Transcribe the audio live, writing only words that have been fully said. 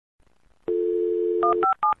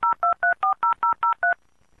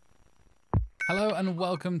Hello and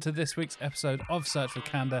welcome to this week's episode of Search for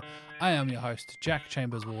Candour. I am your host, Jack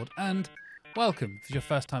Chambers-Ward, and welcome. If it's your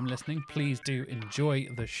first time listening, please do enjoy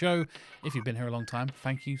the show. If you've been here a long time,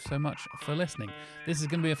 thank you so much for listening. This is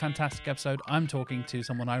going to be a fantastic episode. I'm talking to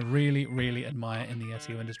someone I really, really admire in the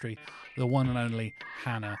SEO industry, the one and only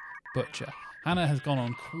Hannah Butcher. Hannah has gone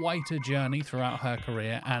on quite a journey throughout her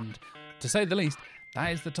career, and to say the least,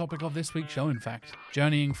 that is the topic of this week's show, in fact.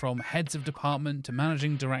 Journeying from heads of department to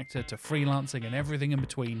managing director to freelancing and everything in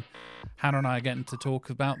between, Hannah and I are getting to talk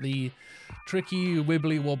about the tricky,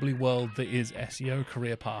 wibbly-wobbly world that is SEO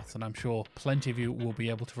career path, and I'm sure plenty of you will be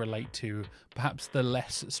able to relate to perhaps the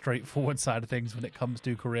less straightforward side of things when it comes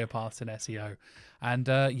to career paths in SEO. And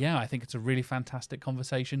I think it's a really fantastic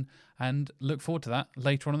conversation, and look forward to that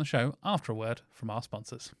later on in the show after a word from our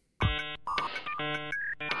sponsors.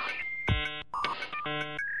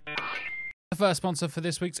 The first sponsor for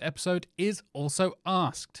this week's episode is Also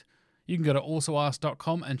Asked. You can go to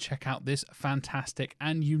alsoasked.com and check out this fantastic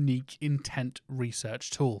and unique intent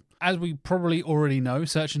research tool. As we probably already know,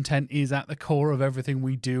 search intent is at the core of everything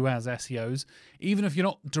we do as SEOs. Even if you're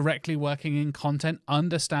not directly working in content,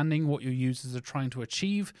 understanding what your users are trying to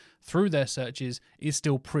achieve through their searches is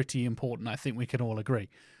still pretty important. I think we can all agree.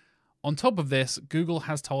 On top of this, Google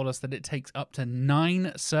has told us that it takes up to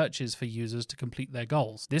 9 searches for users to complete their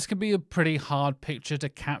goals. This can be a pretty hard picture to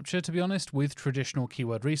capture, to be honest, with traditional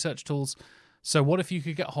keyword research tools. So what if you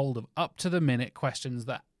could get hold of up-to-the-minute questions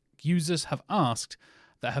that users have asked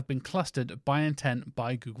that have been clustered by intent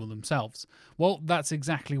by Google themselves? Well, that's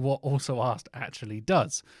exactly what Also Asked actually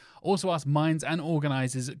does. Also Asked mines and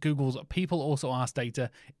organizes Google's People Also Asked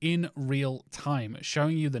data in real time,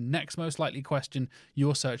 showing you the next most likely question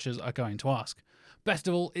your searchers are going to ask. Best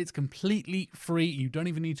of all, it's completely free. You don't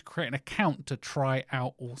even need to create an account to try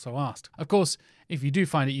out Also Asked. Of course, if you do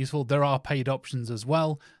find it useful, there are paid options as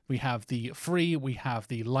well. We have the free, we have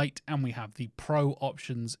the light, and we have the pro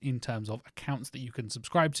options in terms of accounts that you can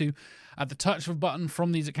subscribe to. At the touch of a button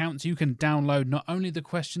from these accounts, you can download not only the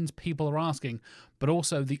questions people are asking, but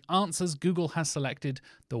also the answers Google has selected,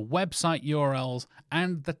 the website URLs,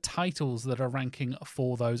 and the titles that are ranking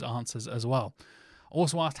for those answers as well.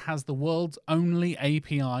 Also Asked has the world's only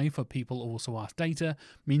API for People Also Asked data,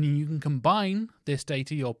 meaning you can combine this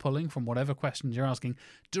data you're pulling from whatever questions you're asking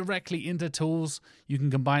directly into tools. You can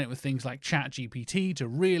combine it with things like ChatGPT to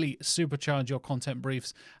really supercharge your content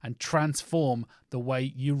briefs and transform the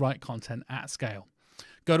way you write content at scale.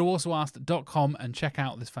 Go to alsoasked.com and check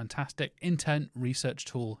out this fantastic intent research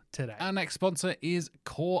tool today. Our next sponsor is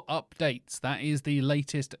Core Updates. That is the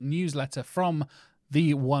latest newsletter from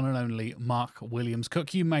the one and only Mark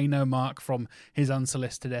Williams-Cook. You may know Mark from his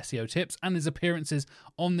unsolicited SEO tips and his appearances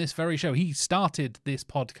on this very show. He started this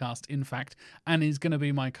podcast, in fact, and is going to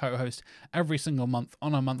be my co-host every single month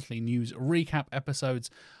on our monthly news recap episodes.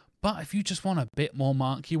 But if you just want a bit more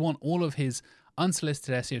Mark, you want all of his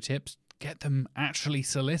unsolicited SEO tips, get them actually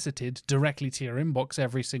solicited directly to your inbox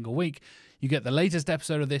every single week. You get the latest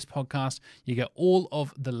episode of this podcast. You get all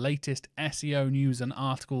of the latest SEO news and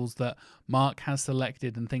articles that Mark has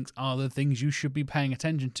selected and thinks are the things you should be paying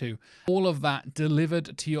attention to. All of that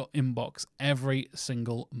delivered to your inbox every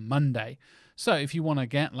single Monday. So if you want to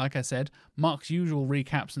get, like I said, Mark's usual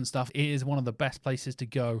recaps and stuff, it is one of the best places to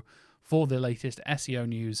go for the latest SEO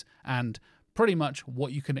news and pretty much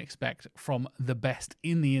what you can expect from the best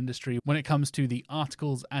in the industry when it comes to the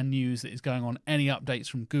articles and news that is going on, any updates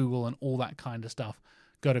from Google and all that kind of stuff.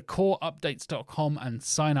 Go to coreupdates.com and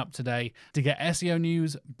sign up today to get SEO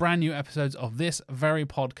news, brand new episodes of this very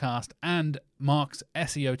podcast, and Mark's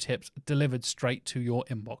SEO tips delivered straight to your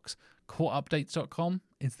inbox. Coreupdates.com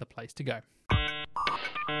is the place to go.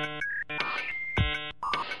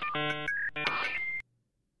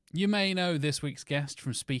 You may know this week's guest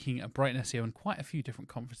from speaking at Brighton SEO and quite a few different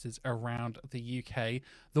conferences around the UK,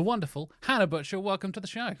 the wonderful Hannah Butcher. Welcome to the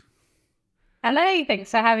show. Hello,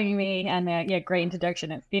 thanks for having me, and great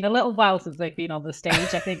introduction. It's been a little while since I've been on the stage.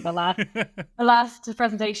 I think the last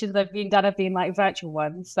presentations I've been done have been like virtual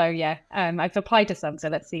ones. So I've applied to some, so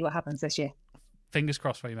let's see what happens this year. Fingers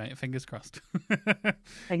crossed for you, mate. Fingers crossed.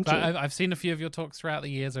 Thank you. I've seen a few of your talks throughout the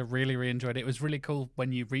years. I really, really enjoyed it. It was really cool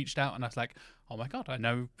when you reached out and I was like, oh my God, I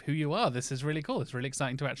know who you are. This is really cool. It's really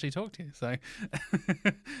exciting to actually talk to you. So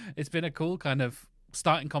it's been a cool kind of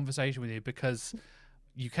starting conversation with you because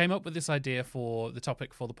you came up with this idea for the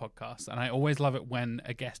topic for the podcast. And I always love it when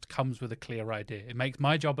a guest comes with a clear idea. It makes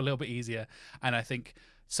my job a little bit easier. And I think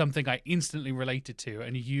something I instantly related to,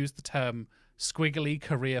 and you used the term squiggly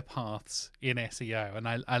career paths in SEO. And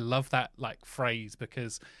I love that like phrase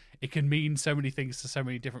because it can mean so many things to so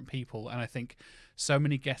many different people. And I think so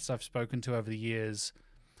many guests I've spoken to over the years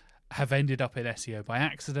have ended up in SEO by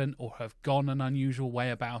accident or have gone an unusual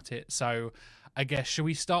way about it. So I guess, should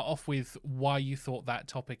we start off with why you thought that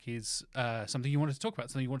topic is something you wanted to talk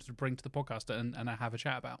about, something you wanted to bring to the podcast and have a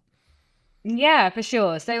chat about? Yeah, for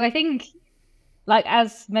sure. So I think, like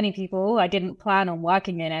as many people, I didn't plan on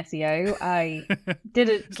working in SEO. I did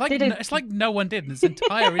it. It's like no one did in this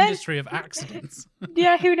entire industry of accidents.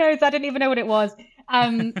 Yeah, who knows? I didn't even know what it was.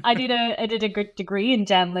 I did a good degree in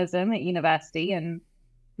journalism at university, and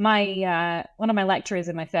my one of my lecturers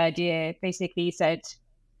in my third year basically said,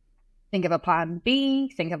 think of a plan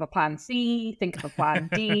B, think of a plan C, think of a plan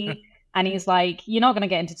D. And he's like, you're not going to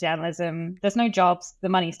get into journalism. There's no jobs. The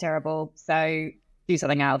money's terrible. So do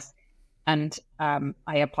something else. And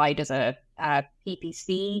I applied as a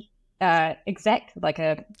PPC exec, like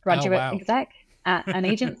a graduate exec at an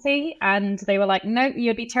agency. And they were like, no,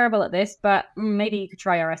 you'd be terrible at this, but maybe you could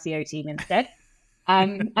try our SEO team instead.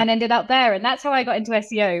 And ended up there. And that's how I got into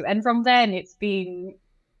SEO. And from then it's been,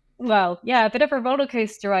 well, yeah, a bit of a roller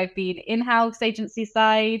coaster. I've been in-house agency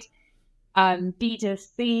side,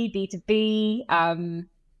 B2C, B2B,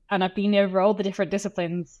 and I've been over all the different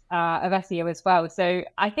disciplines of SEO as well. So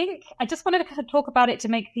I think I just wanted to kind of talk about it to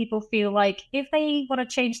make people feel like if they want to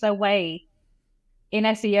change their way in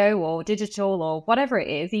SEO or digital or whatever it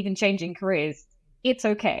is, even changing careers, it's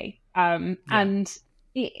okay. And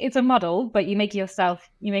it's a model, but you make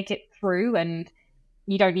it through, and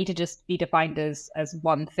you don't need to just be defined as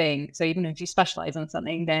one thing. So even if you specialize in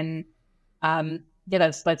something, then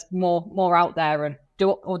there's more out there, and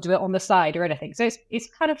do it on the side or anything. So it's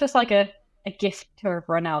kind of just like a gift to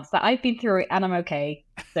everyone else that I've been through it and I'm okay.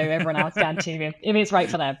 So everyone else can too if it's right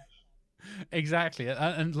for them. Exactly.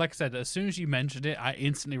 And like I said, as soon as you mentioned it, I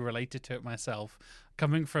instantly related to it myself.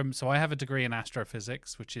 So I have a degree in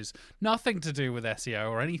astrophysics, which is nothing to do with SEO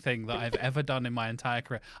or anything that I've ever done in my entire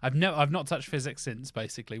career. I've not touched physics since,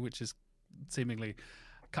 basically, which is seemingly,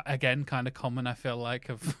 again, kind of common, I feel like,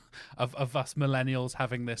 of us millennials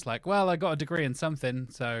having this, like, well, I got a degree in something,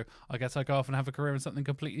 so I guess I go off and have a career in something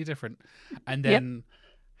completely different. And then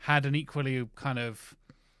had an equally kind of,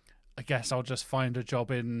 I guess I'll just find a job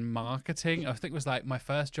in marketing. I think it was like my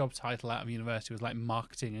first job title out of university was like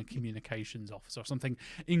marketing and communications officer or something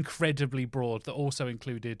incredibly broad that also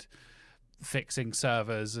included fixing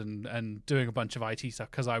servers and doing a bunch of IT stuff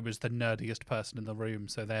because I was the nerdiest person in the room.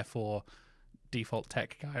 So therefore, default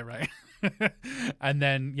tech guy, right? And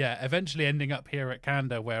then, eventually ending up here at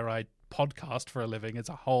Canada where I podcast for a living is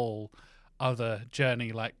a whole other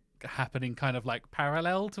journey, like happening kind of like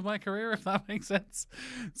parallel to my career, if that makes sense.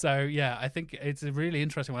 So I think it's a really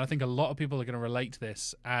interesting one. I think a lot of people are going to relate to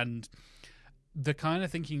this, and the kind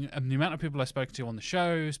of thinking and the amount of people I've spoken to on the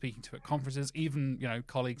show, speaking to at conferences, even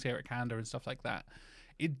colleagues here at Canada and stuff like that.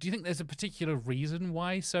 Do you think there's a particular reason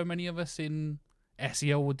why so many of us in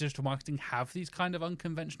SEO or digital marketing have these kind of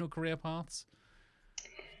unconventional career paths?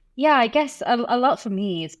 Yeah, I guess a lot for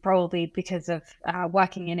me is probably because of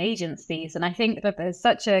working in agencies. And I think that there's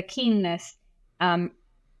such a keenness,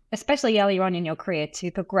 especially early on in your career,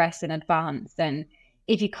 to progress and advance. And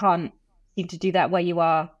if you can't seem to do that where you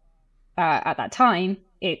are at that time,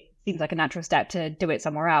 it seems like a natural step to do it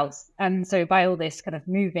somewhere else. And so by all this kind of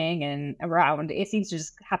moving and around, it seems to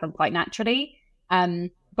just happen quite naturally.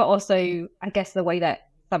 But also, I guess the way that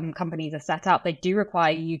some companies are set up, they do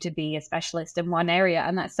require you to be a specialist in one area.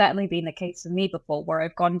 And that's certainly been the case for me before, where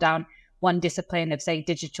I've gone down one discipline of, say,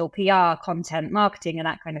 digital PR, content marketing, and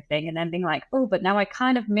that kind of thing. And then being like, oh, but now I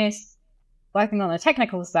kind of miss working on the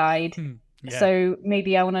technical side. So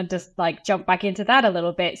maybe I want to just like jump back into that a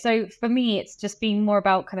little bit. So for me, it's just been more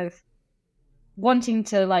about kind of wanting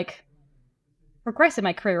to like progress in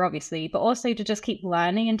my career, obviously, but also to just keep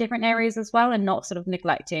learning in different areas as well, and not sort of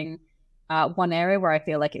neglecting one area where I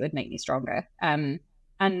feel like it would make me stronger. And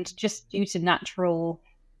just due to natural,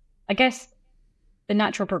 I guess, the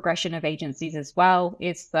natural progression of agencies as well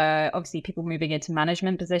is obviously people moving into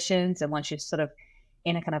management positions. And once you're sort of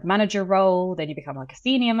in a kind of manager role, then you become like a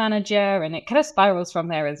senior manager, and it kind of spirals from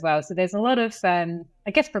there as well. So there's a lot of,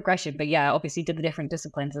 I guess, progression, but obviously to the different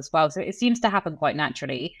disciplines as well. So it seems to happen quite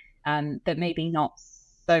naturally, but maybe not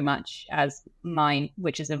so much as mine,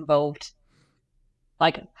 which is involved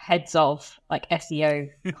like heads of like SEO,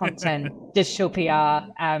 content, digital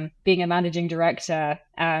PR, being a managing director.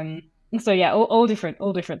 So all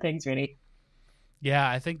different things really. Yeah,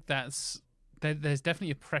 I think there's definitely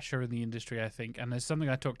a pressure in the industry, I think. And there's something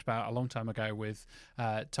I talked about a long time ago with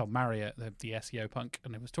Tom Marriott, the SEO punk,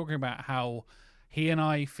 and it was talking about how he and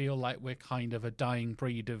I feel like we're kind of a dying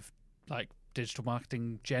breed of like digital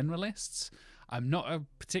marketing generalists. I'm not a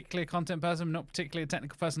particularly content person, I'm not particularly a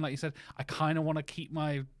technical person, like you said. I kind of want to keep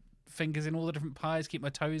my fingers in all the different pies, keep my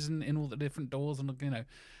toes in all the different doors, and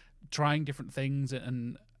trying different things.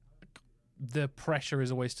 And the pressure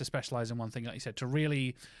is always to specialize in one thing, like you said, to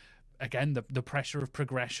really, again, the pressure of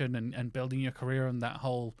progression and building your career and that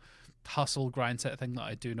whole hustle grind set thing that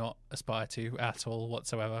I do not aspire to at all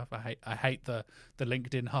whatsoever. I hate the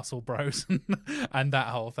LinkedIn hustle bros and that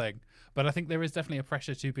whole thing. But I think there is definitely a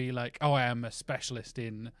pressure to be like, oh, I am a specialist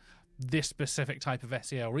in this specific type of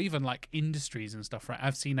SEO, or even like industries and stuff, right?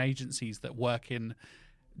 I've seen agencies that work in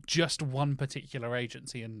just one particular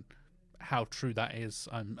agency, and how true that is,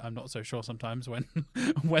 I'm not so sure sometimes. When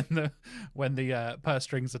the purse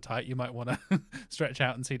strings are tight, you might want to stretch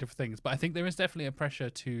out and see different things. But I think there is definitely a pressure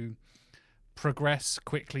to progress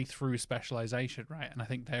quickly through specialization, right? And I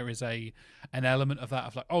think there is an element of that,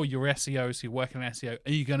 of like, oh, you're SEO, so you're working in SEO.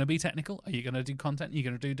 Are you going to be technical? Are you going to do content? Are you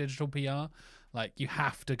going to do digital PR? Like, you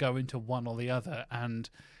have to go into one or the other. And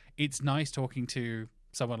it's nice talking to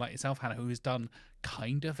someone like yourself, Hannah, who has done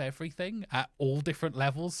kind of everything at all different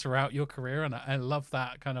levels throughout your career. And I love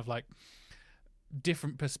that kind of like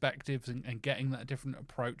different perspectives and getting that different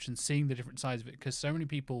approach and seeing the different sides of it. Because so many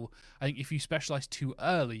people, I think if you specialize too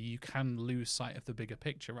early, you can lose sight of the bigger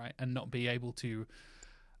picture, right? And not be able to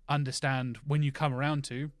understand when you come around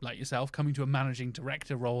to, like yourself, coming to a managing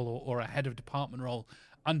director role or a head of department role,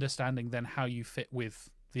 understanding then how you fit with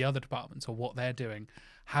the other departments or what they're doing.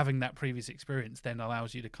 Having that previous experience then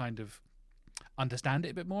allows you to kind of understand it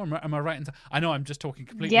a bit more. Am I right? I know I'm just talking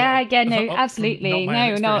completely. Absolutely.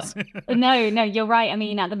 No, you're right. I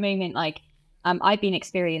mean, at the moment, like, I've been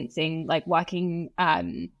experiencing like working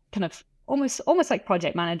kind of almost like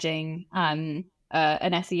project managing an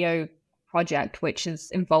SEO project, which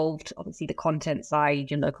has involved obviously the content side,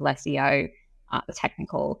 your local SEO, the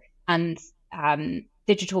technical, and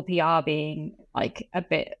digital PR being like a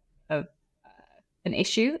bit of an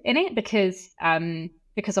issue in it,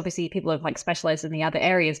 because obviously people have like specialized in the other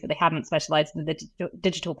areas, but they haven't specialized in the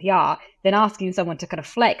digital PR. Then asking someone to kind of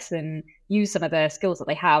flex and use some of the skills that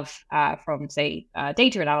they have from, say,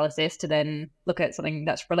 data analysis to then look at something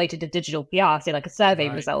that's related to digital PR, say like a survey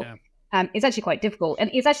result, is actually quite difficult.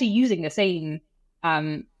 And it's actually using the same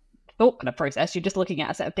thought kind of process. You're just looking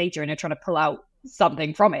at a set of data and you're trying to pull out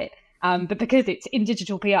something from it. But because it's in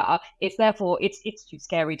digital PR, it's too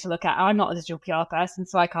scary to look at. I'm not a digital PR person,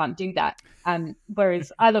 so I can't do that.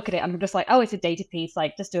 Whereas I look at it and I'm just like, oh, it's a data piece.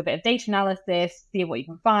 Like, just do a bit of data analysis, see what you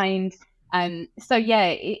can find. So yeah,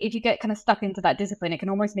 if you get kind of stuck into that discipline, it can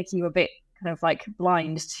almost make you a bit kind of like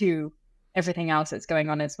blind to everything else that's going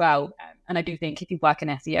on as well. And I do think if you work in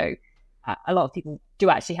SEO, a lot of people do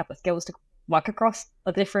actually have the skills to work across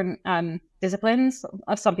the different disciplines.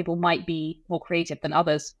 Some people might be more creative than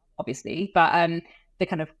others, obviously, but the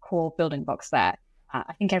kind of core building blocks there,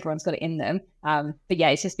 I think everyone's got it in them. But yeah,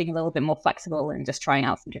 it's just being a little bit more flexible and just trying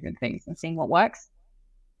out some different things and seeing what works.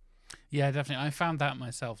 Yeah, definitely. I found that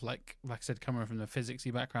myself. Like I said, coming from the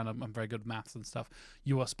physicsy background, I'm very good at maths and stuff.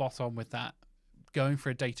 You are spot on with that. Going for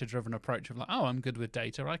a data-driven approach of like, oh, I'm good with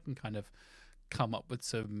data. I can kind of come up with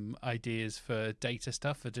some ideas for data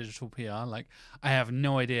stuff, for digital PR. Like, I have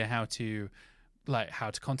no idea how to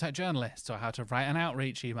contact journalists or how to write an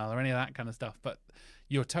outreach email or any of that kind of stuff. But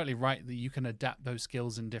you're totally right that you can adapt those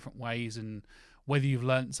skills in different ways. And whether you've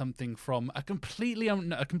learned something from a completely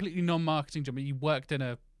non-marketing job, you worked in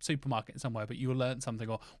a supermarket somewhere, but you learned something,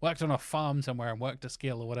 or worked on a farm somewhere and worked a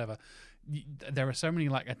skill or whatever. There are so many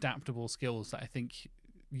like adaptable skills that I think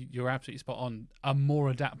you're absolutely spot on, are more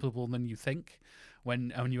adaptable than you think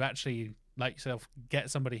when you actually, like yourself, get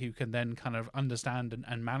somebody who can then kind of understand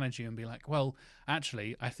and manage you and be like, well,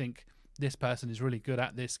 actually, I think this person is really good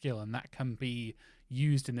at this skill and that can be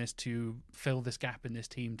used in this to fill this gap in this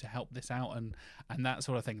team to help this out and that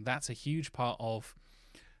sort of thing. That's a huge part of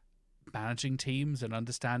managing teams and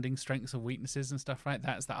understanding strengths and weaknesses and stuff, right?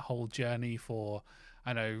 That's that whole journey for,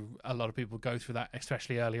 I know a lot of people go through that,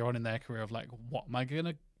 especially earlier on in their career, of like, what am I going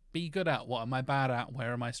to be good at? What am I bad at?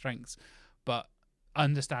 Where are my strengths? But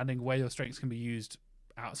understanding where your strengths can be used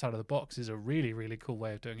outside of the box is a really, really cool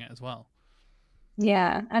way of doing it as well.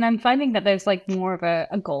 Yeah, and I'm finding that there's like more of a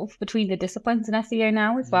gulf between the disciplines in SEO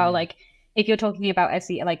now as well. Like, if you're talking about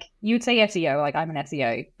SEO, like you'd say SEO, like I'm an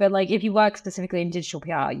SEO, but like if you work specifically in digital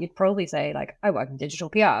PR, you'd probably say like I work in digital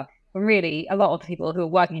PR. But really, a lot of the people who are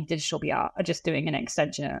working in digital PR are just doing an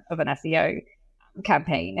extension of an SEO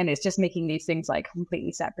campaign, and it's just making these things like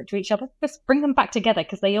completely separate to each other. Just bring them back together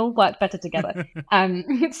because they all work better together.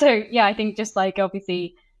 So yeah, I think just like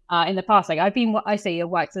obviously in the past. Like I've been, what I say,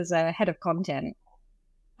 worked as a head of content.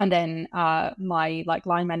 And then my like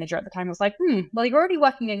line manager at the time was like, well, you're already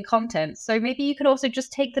working in content, so maybe you could also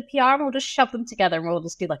just take the PR and we'll just shove them together and we'll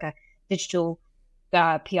just do like a digital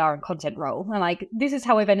PR and content role. And like, this is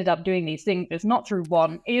how I've ended up doing these things. It's not through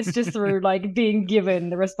want. It's just through like being given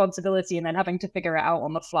the responsibility and then having to figure it out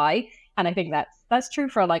on the fly. And I think that's true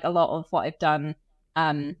for like a lot of what I've done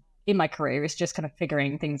in my career, is just kind of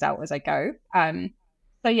figuring things out as I go.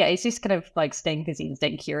 So yeah, it's just kind of like staying busy and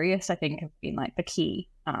staying curious, I think, have been like the key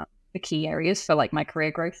areas for like my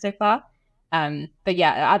career growth so far. But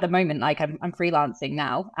yeah, at the moment, like I'm freelancing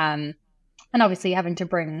now, and obviously having to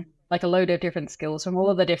bring like a load of different skills from all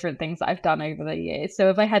of the different things that I've done over the years. So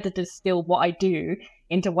if I had to distill what I do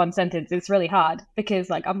into one sentence, it's really hard, because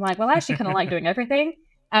like I'm like, well, I actually kind of like doing everything.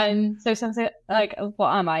 And so since like,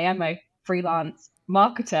 what am I? I'm a freelance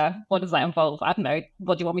marketer. What does that involve? I don't know.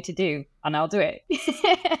 What do you want me to do? And I'll do it.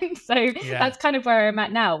 So that's kind of where I'm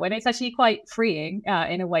at now, when it's actually quite freeing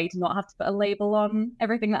in a way to not have to put a label on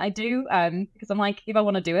everything that I do. Because I'm like, if I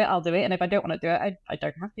want to do it, I'll do it. And if I don't want to do it, I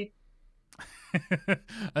don't have to.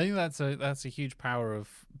 I think that's a huge power of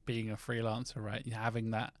being a freelancer, right?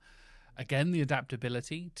 Having that, again, the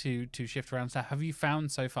adaptability to shift around stuff. Have you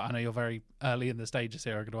found so far, I know you're very early in the stages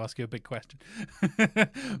here, I'm going to ask you a big question,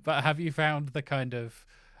 but have you found the kind of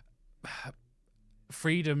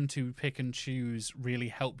freedom to pick and choose really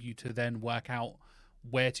help you to then work out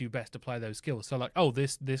where to best apply those skills? So like, oh,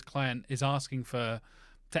 this client is asking for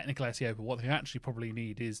technical SEO, but what they actually probably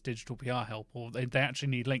need is digital PR help, or they actually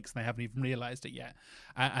need links and they haven't even realized it yet,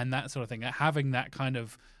 and that sort of thing. Having that kind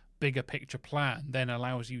of bigger picture plan then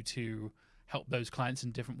allows you to help those clients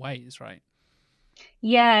in different ways, right?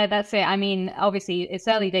 Yeah, that's it. I mean, obviously it's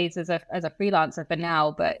early days as a freelancer for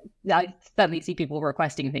now, but I certainly see people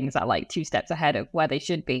requesting things that are like 2 steps ahead of where they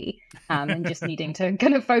should be, and just needing to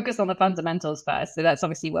kind of focus on the fundamentals first. So that's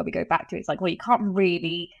obviously where we go back to. It's like, well, you can't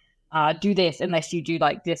really do this unless you do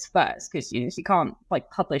like this first, because you can't like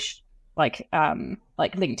publish like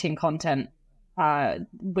LinkedIn content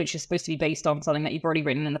which is supposed to be based on something that you've already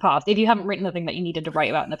written in the past, if you haven't written the thing that you needed to write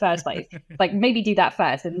about in the first place. Like, maybe do that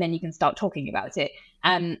first and then you can start talking about it.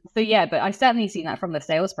 So yeah, but I've certainly seen that from the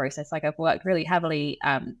sales process. Like, I've worked really heavily,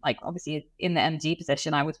 like obviously in the MD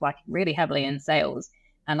position, I was working really heavily in sales,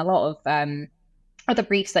 and a lot of the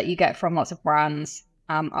briefs that you get from lots of brands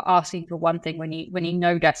are asking for one thing when you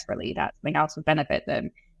know desperately that something else would benefit them.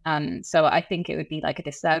 So I think it would be like a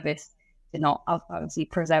disservice to not obviously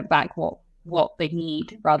present back what they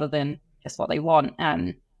need rather than just what they want.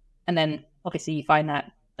 And then obviously you find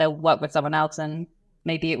that they'll work with someone else and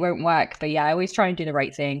maybe it won't work. But yeah, I always try and do the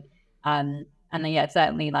right thing. And then yeah,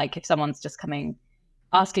 certainly like if someone's just coming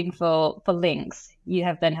asking for links, you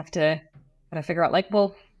have to kind of figure out like,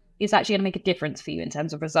 well, it's actually going to make a difference for you in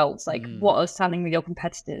terms of results. Like, what are standing with your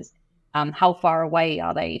competitors? How far away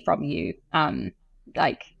are they from you?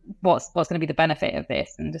 Like, what's going to be the benefit of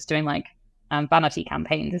this? And just doing like vanity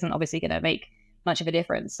campaigns isn't obviously going to make much of a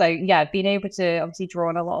difference. So yeah, being able to obviously draw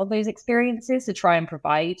on a lot of those experiences to try and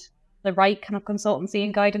provide the right kind of consultancy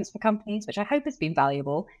and guidance for companies, which I hope has been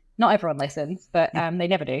valuable. Not everyone listens, but they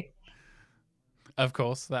never do. Of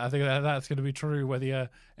course, I think that's going to be true. Whether you're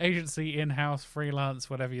agency, in-house, freelance,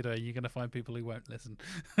 whatever you do, you're going to find people who won't listen.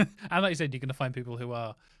 And like you said, you're going to find people who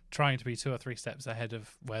are trying to be 2 or 3 steps ahead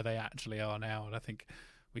of where they actually are now. And I think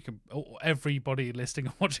everybody listening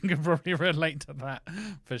and watching can probably relate to that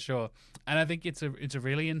for sure. And I think it's a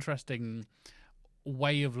really interesting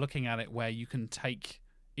way of looking at it, where you can take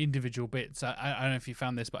individual bits. I don't know if you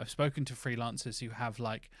found this, but I've spoken to freelancers who have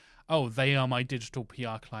like, oh, they are my digital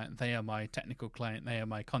PR client, they are my technical client, they are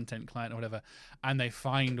my content client or whatever. And they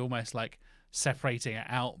find almost like separating it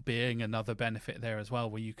out being another benefit there as well,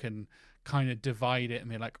 where you can kind of divide it and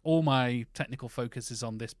be like, all my technical focus is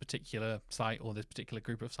on this particular site or this particular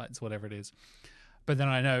group of sites, whatever it is. But then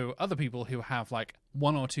I know other people who have like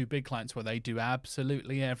 1 or 2 big clients where they do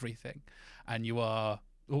absolutely everything, and you are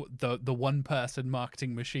the one person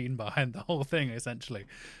marketing machine behind the whole thing essentially.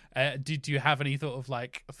 Do you have any thoughts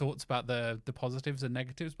about the positives and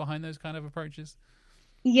negatives behind those kind of approaches?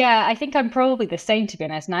 Yeah, I think I'm probably the same, to be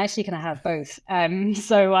honest, and I actually kind of have both.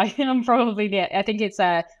 So I think I'm probably I think it's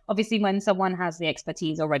obviously when someone has the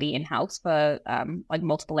expertise already in-house for like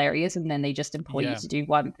multiple areas, and then they just employ you to do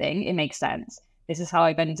one thing, it makes sense. This is how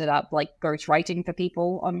I've ended up like ghostwriting for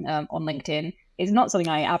people on LinkedIn. It's not something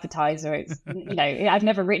I advertise, or it's I've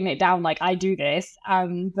never written it down like I do this.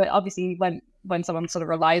 But obviously when someone sort of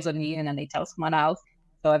relies on you and then they tell someone else,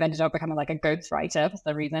 so I've ended up becoming like a ghostwriter for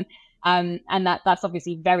some reason. And that's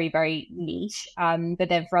obviously very, very niche. But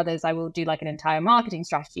then for others, I will do like an entire marketing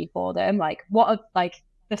strategy for them. Like, what are like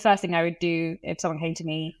the first thing I would do if someone came to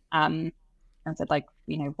me and said, like,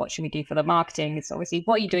 what should we do for the marketing? It's obviously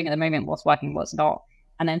what are you doing at the moment, what's working, what's not,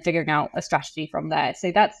 and then figuring out a strategy from there.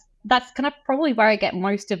 So that's kind of probably where I get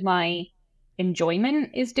most of my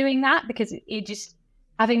enjoyment, is doing that, because it just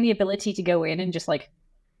having the ability to go in and just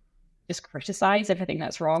criticize everything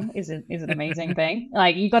that's wrong is an amazing thing.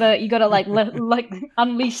 Like you gotta like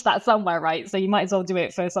unleash that somewhere, right? So you might as well do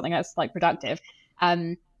it for something that's like productive.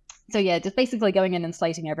 So yeah, just basically going in and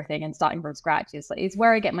slating everything and starting from scratch is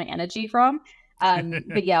where I get my energy from.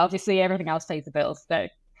 But yeah, obviously everything else pays the bills, so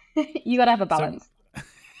you gotta have a balance. So,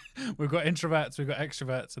 we've got introverts, we've got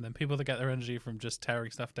extroverts, and then people that get their energy from just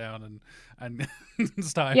tearing stuff down and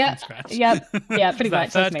starting from scratch. Yeah, pretty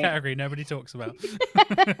much. That third category nobody talks about.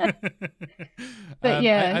 But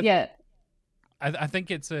I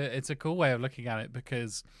think it's a cool way of looking at it,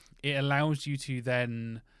 because it allows you to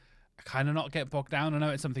then kind of not get bogged down. I know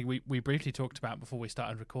it's something we briefly talked about before we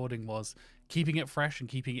started recording, was keeping it fresh and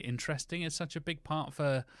keeping it interesting is such a big part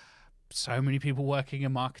for so many people working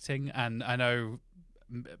in marketing. And I know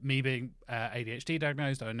me being ADHD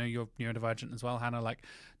diagnosed, I know you're neurodivergent as well, Hannah, like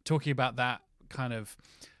talking about that kind of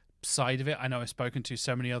side of it. I know I've spoken to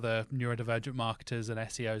so many other neurodivergent marketers and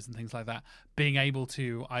SEOs and things like that, being able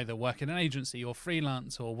to either work in an agency or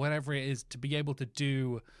freelance or whatever it is, to be able to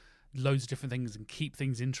do loads of different things and keep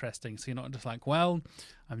things interesting. So you're not just like, well,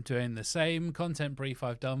 I'm doing the same content brief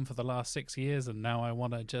I've done for the last 6 years and now I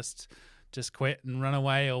want to just quit and run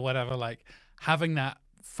away or whatever. Like having that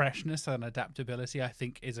freshness and adaptability, I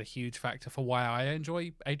think, is a huge factor for why I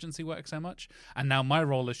enjoy agency work so much. And now my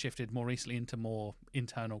role has shifted more recently into more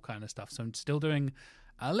internal kind of stuff. So I'm still doing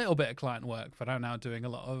a little bit of client work, but I'm now doing a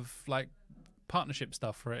lot of like partnership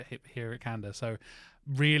stuff for it here at Canada. So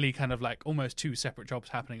really kind of like almost two separate jobs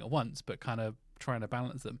happening at once, but kind of trying to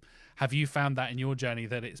balance them. Have you found that in your journey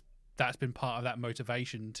that that's been part of that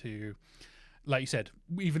motivation to, like you said,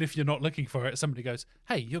 even if you're not looking for it, somebody goes,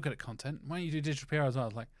 hey, you're good at content, why don't you do digital PR as well? I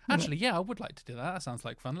was like, actually, yeah, I would like to do that. That sounds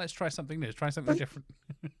like fun. Let's try something new. Try something different.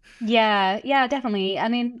 Yeah, definitely. I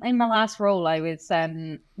mean, in my last role, I was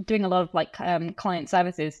doing a lot of like client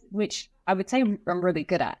services, which I would say I'm really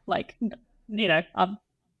good at. Like, I'm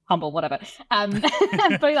humble, whatever.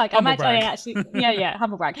 But like, I'm actually,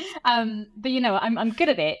 humble brag. But I'm good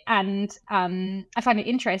at it, and I find it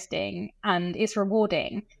interesting and it's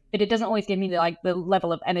rewarding. But it doesn't always give me the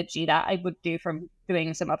level of energy that I would do from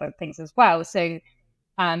doing some other things as well. So,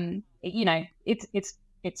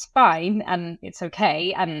 it's fine and it's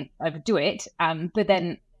okay, and I would do it. But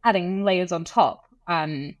then adding layers on top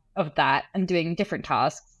of that and doing different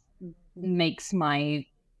tasks makes my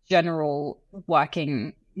general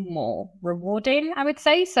working more rewarding, I would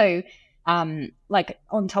say. So, like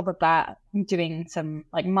on top of that, I'm doing some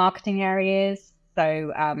like marketing areas.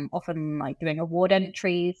 So often like doing award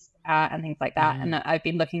entries and things like that. And I've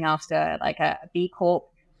been looking after like a B Corp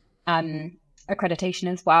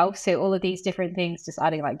accreditation as well. So all of these different things, just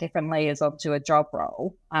adding like different layers onto a job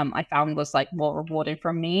role, I found was like more rewarding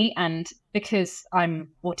from me. And because I'm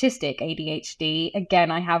autistic, ADHD,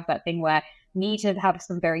 again, I have that thing where I need to have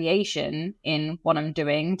some variation in what I'm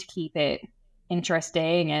doing to keep it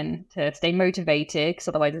interesting and to stay motivated, because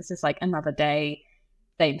otherwise it's just like another day,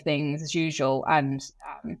 same things as usual, and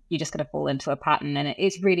you're just going to fall into a pattern, and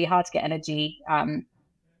it's really hard to get energy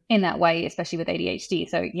in that way, especially with ADHD.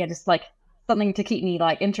 So yeah, just like something to keep me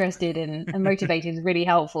like interested and motivated is really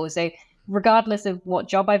helpful. So regardless of what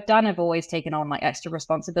job I've done, I've always taken on like extra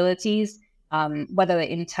responsibilities, whether they're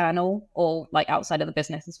internal or like outside of the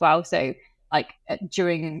business as well. So like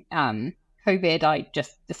during COVID, I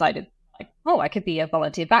just decided like, oh, I could be a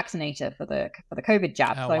volunteer vaccinator for the COVID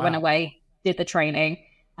jab. I went away, did the training,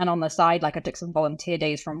 and on the side, like I took some volunteer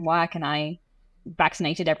days from work and I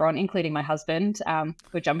vaccinated everyone, including my husband,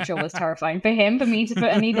 which I'm sure was terrifying for him, for me to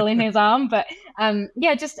put a needle in his arm. But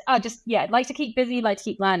like to keep busy, like to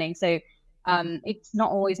keep learning. So it's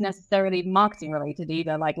not always necessarily marketing related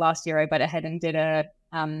either. Like last year, I went ahead and did a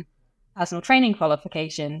personal training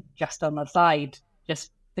qualification just on the side,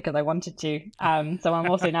 just because I wanted to. So I'm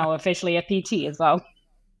also now officially a PT as well.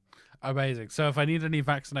 Amazing. So if I need any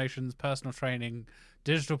vaccinations, personal training,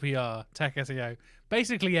 digital PR, tech SEO,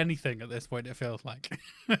 basically anything at this point, it feels like.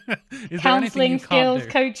 Is counseling, skills,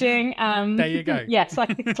 coaching. There you go. Yes, I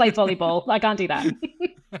can play volleyball. I can't do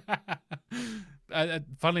that.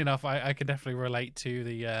 Funnily enough, I can definitely relate to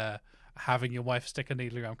the having your wife stick a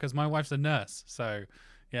needle around, because my wife's a nurse. So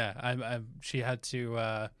yeah, she had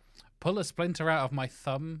to pull a splinter out of my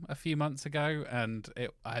thumb a few months ago, and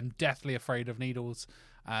I'm deathly afraid of needles.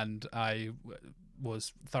 And I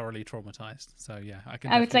was thoroughly traumatized. So yeah,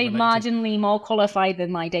 I would say marginally more qualified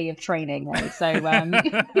than my day of training, though. So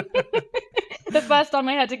the first time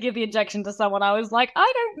I had to give the injection to someone, I was like,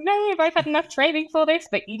 I don't know if I've had enough training for this,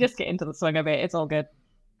 but you just get into the swing of it. It's all good.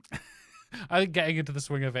 I think getting into the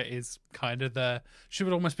swing of it is kind of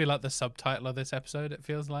should almost be like the subtitle of this episode, it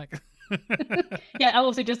feels like. Yeah,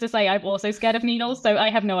 also just to say, I'm also scared of needles, so I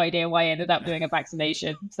have no idea why I ended up doing a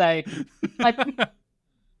vaccination. So,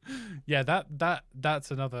 yeah,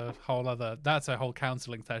 that's another whole other. That's a whole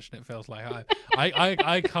counselling session. It feels like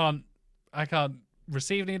I can't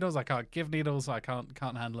receive needles. I can't give needles. I can't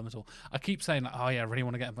handle them at all. I keep saying, oh yeah, I really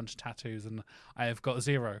want to get a bunch of tattoos, and I have got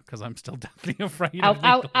 0 because I'm still definitely afraid of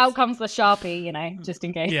needles. Out comes the Sharpie, just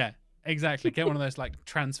in case. Yeah. Exactly. Get one of those like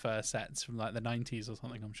transfer sets from like the 90s or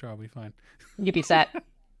something. I'm sure I'll be fine. You'll be set.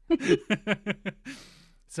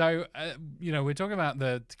 So, we're talking about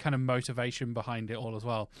the kind of motivation behind it all as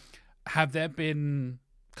well. Have there been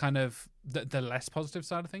kind of the less positive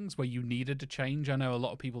side of things where you needed to change? I know a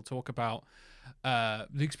lot of people talk about the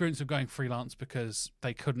experience of going freelance because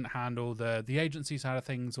they couldn't handle the agency side of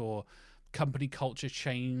things, or company culture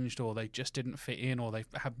changed, or they just didn't fit in, or they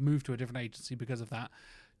have moved to a different agency because of that.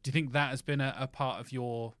 Do you think that has been a part of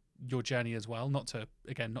your journey as well? Not to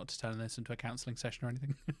turn this into a counselling session or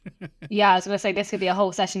anything. Yeah, I was going to say this could be a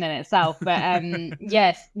whole session in itself, but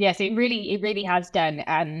yes, it really has done.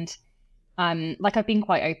 And I've been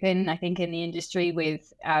quite open, I think, in the industry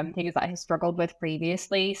with things that I have struggled with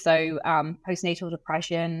previously. So postnatal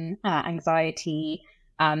depression, anxiety,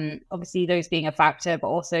 obviously those being a factor, but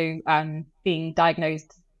also being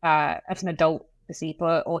diagnosed as an adult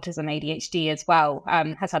for autism, ADHD as well,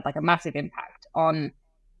 has had like a massive impact on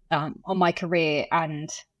my career, and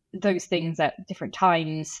those things at different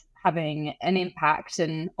times having an impact.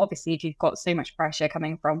 And obviously, if you've got so much pressure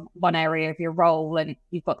coming from one area of your role and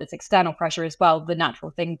you've got this external pressure as well, the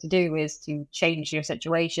natural thing to do is to change your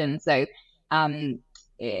situation. So,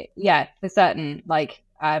 for certain,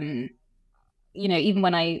 even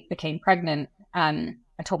when I became pregnant, I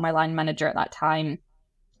told my line manager at that time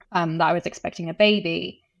that I was expecting a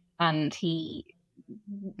baby, and he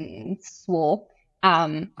swore.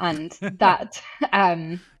 And that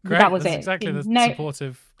great. That was That's it. Exactly the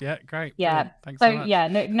supportive. Yeah, great. Yeah. Brilliant. Thanks So so much. yeah,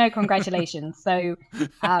 no congratulations. So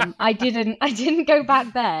I didn't go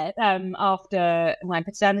back there after my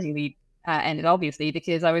paternity leave ended, obviously,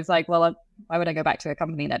 because I was like, well, why would I go back to a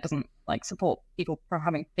company that doesn't like support people from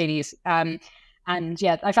having babies? And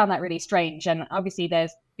yeah, I found that really strange. And obviously,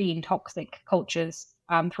 there's been toxic cultures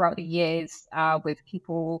throughout the years with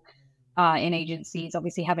people in agencies,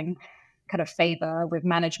 obviously having kind of favor with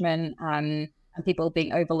management and people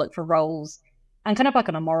being overlooked for roles, and kind of like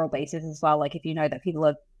on a moral basis as well. Like if you know that people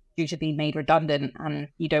are due to be made redundant and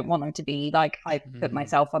you don't want them to be, like I put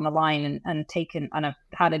myself on the line and taken and I've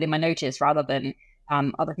had it in my notice rather than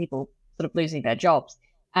other people sort of losing their jobs.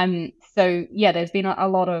 So yeah, there's been a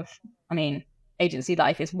lot of, agency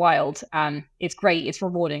life is wild and it's great, it's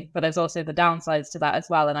rewarding, but there's also the downsides to that as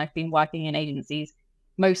well. And I've been working in agencies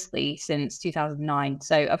mostly since 2009.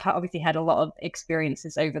 So I've obviously had a lot of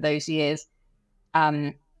experiences over those years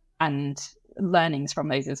and learnings from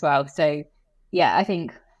those as well. So yeah, I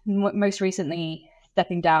think most recently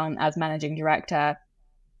stepping down as managing director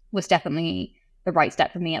was definitely the right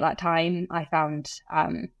step for me at that time. I found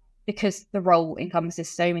because the role encompasses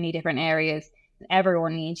so many different areas,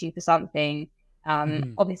 everyone needs you for something.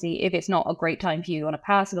 Obviously, if it's not a great time for you on a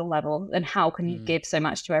personal level, then how can you give so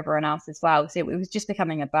much to everyone else as well? So it was just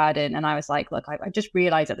becoming a burden. And I was like, look, I just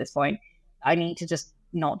realized at this point, I need to just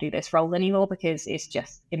not do this role anymore because it's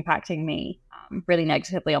just impacting me really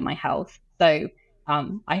negatively on my health. So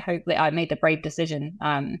I hope that I made the brave decision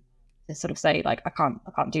to sort of say, like, I can't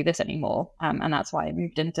do this anymore. And that's why I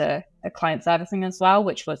moved into client servicing as well,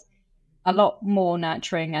 which was a lot more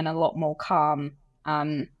nurturing and a lot more calm.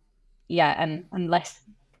 And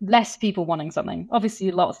less people wanting something.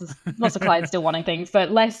 Obviously, lots of clients still wanting things,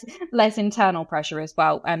 but less internal pressure as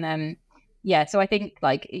well. And then so I think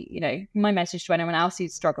my message to anyone else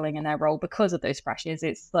who's struggling in their role because of those pressures,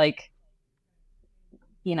 it's like,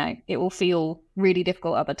 it will feel really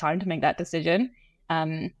difficult at the time to make that decision,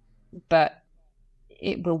 but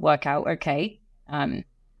it will work out okay. And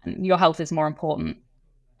your health is more important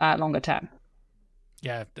longer term.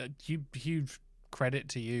 Yeah, huge credit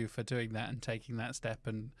to you for doing that and taking that step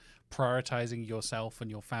and prioritizing yourself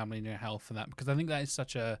and your family and your health and that, because I think that is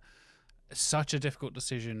such a such a difficult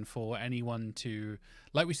decision for anyone to,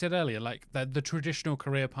 like we said earlier, like the traditional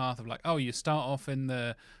career path of like, oh, you start off in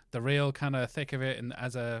the real kind of thick of it and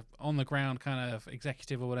as a on the ground kind of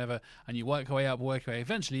executive or whatever, and you work your way up,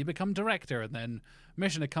 eventually you become director, and then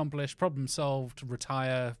mission accomplished, problem solved,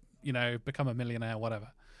 retire, become a millionaire, whatever.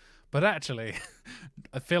 But actually,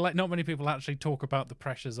 I feel like not many people actually talk about the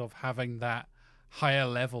pressures of having that higher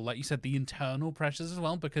level, like you said, the internal pressures as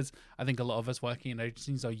well, because I think a lot of us working in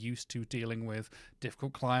agencies are used to dealing with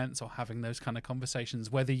difficult clients or having those kind of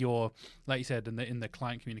conversations, whether you're, like you said, in the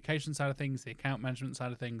client communication side of things, the account management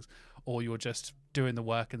side of things, or you're just doing the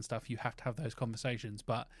work and stuff. You have to have those conversations,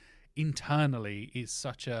 but internally is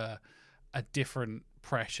such a different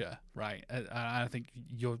pressure, right? And I think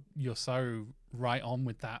you're so right on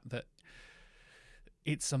with that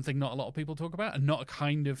it's something not a lot of people talk about, and not a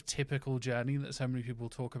kind of typical journey that so many people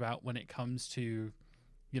talk about when it comes to,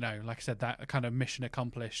 like I said, that kind of mission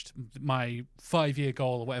accomplished, my 5-year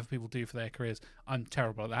goal or whatever people do for their careers. I'm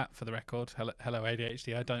terrible at that, for the record. Hello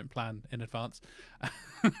ADHD. I don't plan in advance.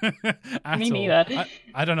 Me neither.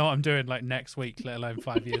 I don't know what I'm doing like next week, let alone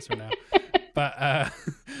 5 years from now.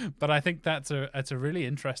 But I think that's a really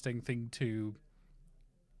interesting thing to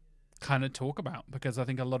kind of talk about, because I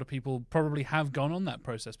think a lot of people probably have gone on that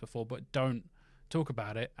process before but don't talk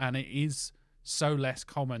about it, and it is so less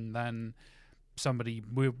common than somebody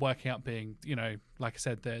we're working up being, like I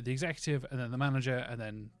said, the executive, and then the manager, and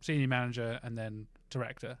then senior manager, and then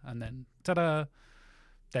director, and then ta-da,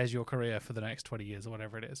 there's your career for the next 20 years or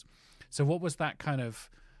whatever it is. So what was that kind of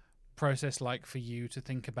process like for you to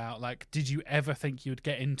think about? Like, did you ever think you'd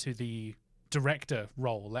get into the director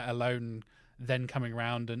role, let alone then coming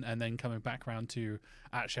around and then coming back around to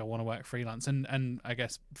actually I want to work freelance? And I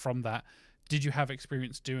guess from that, did you have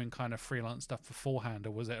experience doing kind of freelance stuff beforehand,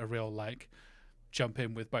 or was it a real like jump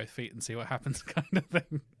in with both feet and see what happens kind of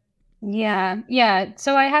thing? Yeah.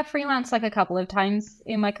 So I have freelanced like a couple of times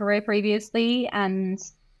in my career previously, and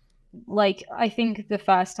like I think the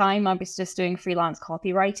first time I was just doing freelance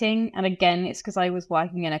copywriting, and again it's because I was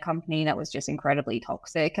working in a company that was just incredibly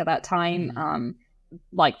toxic at that time.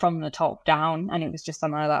 Like from the top down, and it was just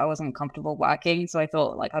somewhere that I wasn't comfortable working, so I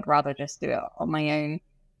thought like I'd rather just do it on my own.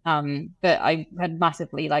 But I had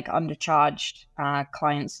massively like undercharged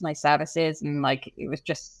clients for my services, and like it was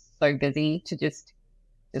just so busy to just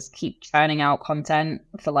keep churning out content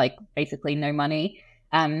for like basically no money.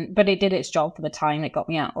 But it did its job for the time. It got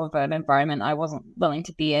me out of an environment I wasn't willing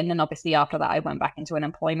to be in, and obviously after that I went back into an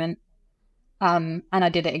employment. And I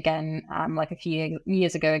did it again, like a few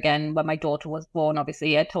years ago again, when my daughter was born.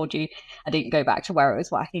 Obviously, I told you I didn't go back to where I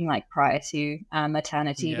was working like prior to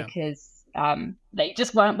maternity, because they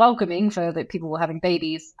just weren't welcoming for that people were having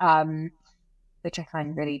babies, which I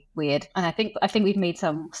find really weird. And I think we've made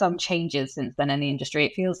some changes since then in the industry.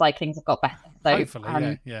 It feels like things have got better. So,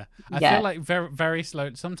 hopefully, yeah. I feel like very, very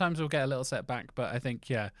slow. Sometimes we'll get a little setback, but I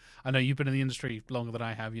think, I know you've been in the industry longer than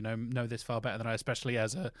I have. Know this far better than I, especially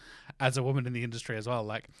as a woman in the industry as well.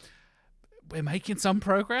 Like, we're making some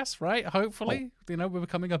progress, right? Hopefully, we're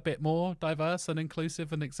becoming a bit more diverse and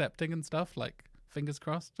inclusive and accepting and stuff. Like, fingers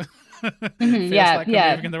crossed. Feels like we're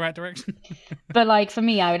moving in the right direction. But like for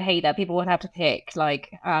me, I would hate that people would have to pick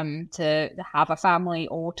like to have a family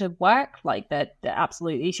or to work. Like that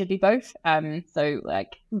absolutely should be both. So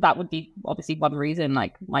like that would be obviously one reason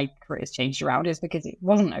like my career's changed around, is because it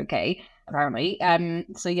wasn't okay apparently.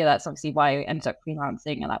 So yeah, that's obviously why I ended up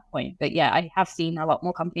freelancing at that point. But yeah, I have seen a lot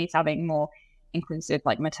more companies having more inclusive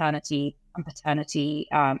like maternity and paternity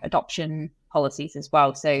adoption policies as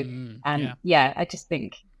well. So I just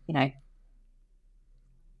think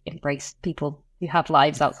embrace people who have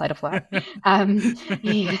lives outside of work.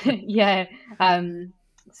 Obviously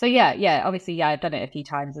I've done it a few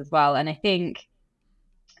times as well, and I think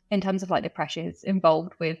in terms of like the pressures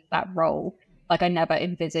involved with that role, like I never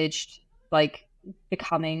envisaged like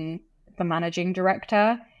becoming the managing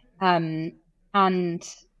director, and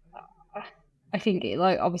I think it,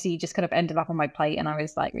 like obviously just kind of ended up on my plate, and I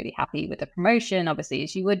was like really happy with the promotion, obviously,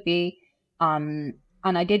 as you would be. And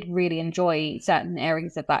I did really enjoy certain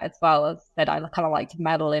areas of that as well. As I said, I kind of like to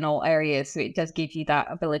meddle in all areas, so it does give you that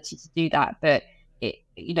ability to do that. But it,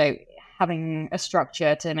 having a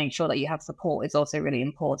structure to make sure that you have support is also really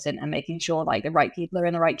important, and making sure like the right people are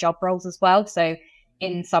in the right job roles as well. So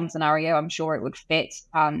in some scenario, I'm sure it would fit.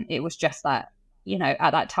 It was just that,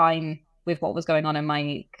 at that time, with what was going on in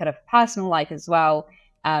my kind of personal life as well,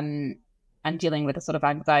 and dealing with a sort of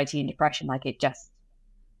anxiety and depression, like it just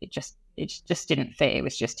didn't fit. It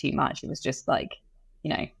was just too much. It was just like,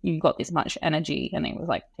 you've got this much energy, and it was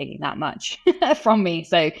like taking that much from me.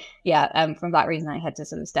 So yeah, from that reason I had to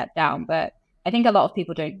sort of step down. But I think a lot of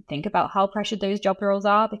people don't think about how pressured those job roles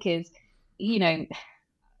are because, you know,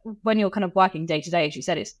 when you're kind of working day to day, as you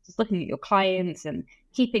said, it's just looking at your clients and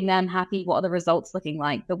keeping them happy. What are the results looking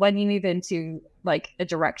like? But when you move into like a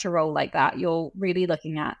director role like that, you're really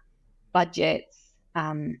looking at budgets,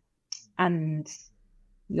 and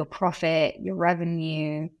your profit, your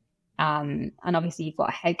revenue, and obviously you've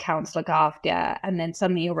got headcount to look after, and then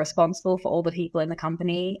suddenly you're responsible for all the people in the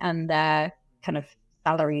company and their kind of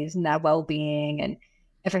salaries and their well-being and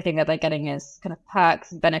everything that they're getting as kind of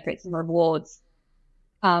perks and benefits and rewards.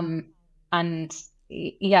 And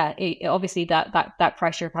yeah, obviously that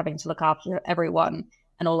pressure of having to look after everyone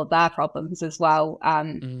and all of their problems as well,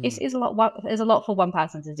 is a lot for one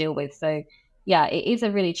person to deal with. So yeah, it is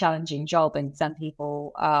a really challenging job, and some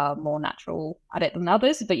people are more natural at it than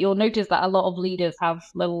others. But you'll notice that a lot of leaders have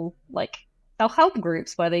little like self-help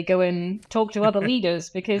groups where they go and talk to other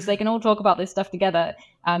leaders because they can all talk about this stuff together.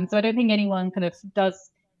 So I don't think anyone kind of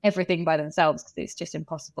does everything by themselves because it's just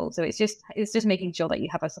impossible. So it's just making sure that you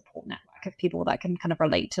have a support network of people that can kind of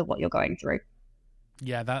relate to what you're going through.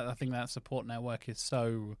 Yeah, I think that support network is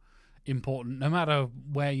so important no matter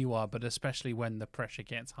where you are, but especially when the pressure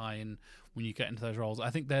gets high and when you get into those roles. I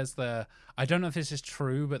think there's I don't know if this is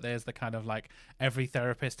true, but there's the kind of like every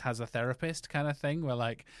therapist has a therapist kind of thing where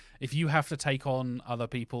like if you have to take on other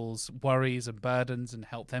people's worries and burdens and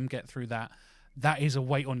help them get through that is a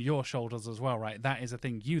weight on your shoulders as well, right? That is a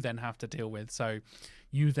thing you then have to deal with. So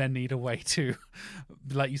you then need a way to,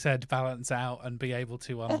 like you said, balance out and be able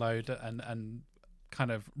to unload and kind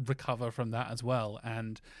of recover from that as well.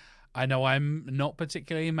 And I know I'm not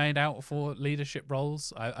particularly made out for leadership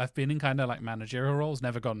roles. I've been in kind of like managerial roles,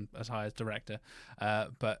 never gone as high as director,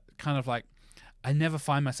 but kind of like I never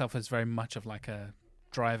find myself as very much of like a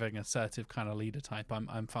driving, assertive kind of leader type.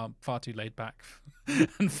 I'm far too laid back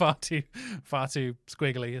and far too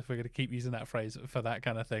squiggly, if we're going to keep using that phrase for that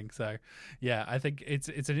kind of thing. So yeah, I think it's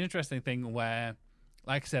an interesting thing where,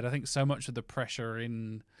 like I said, I think so much of the pressure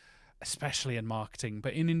in, especially in marketing,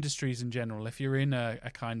 but in industries in general, if you're in a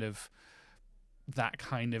kind of that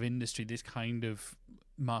kind of industry, this kind of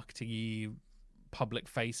marketing-y,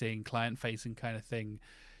 public-facing, client-facing kind of thing,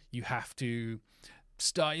 you have to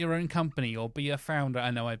start your own company or be a founder. I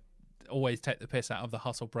know I always take the piss out of the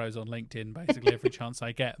hustle bros on LinkedIn basically every chance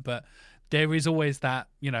I get, but there is always that,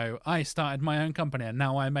 you know, I started my own company and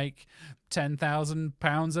now I make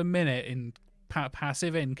 £10,000 a minute in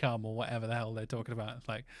passive income or whatever the hell they're talking about. It's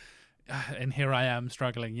like, and here I am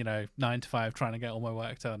struggling, you know, 9 to 5, trying to get all my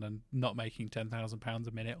work done and not making £10,000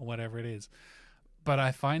 a minute or whatever it is. But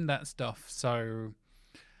I find that stuff so,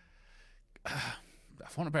 I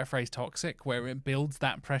want a better phrase, toxic, where it builds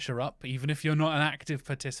that pressure up. Even if you're not an active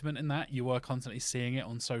participant in that, you are constantly seeing it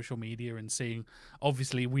on social media and seeing,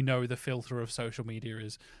 obviously we know the filter of social media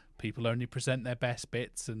is people only present their best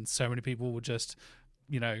bits, and so many people will just,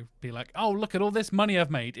 you know, be like, oh, look at all this money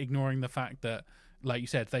I've made, ignoring the fact that, like you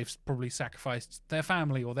said, they've probably sacrificed their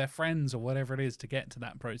family or their friends or whatever it is to get to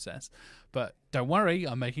that process. But don't worry,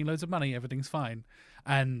 I'm making loads of money, everything's fine.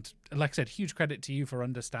 And like I said, huge credit to you for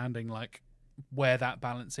understanding like where that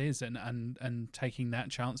balance is and taking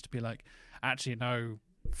that chance to be like, actually, no,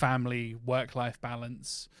 family, work-life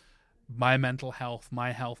balance, my mental health,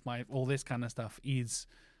 my all this kind of stuff is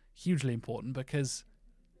hugely important, because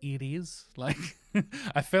it is like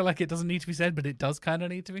I feel like it doesn't need to be said, but it does kind of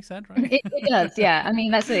need to be said, right? It does, yeah. I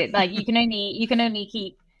mean, that's it. Like you can only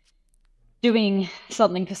keep doing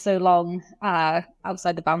something for so long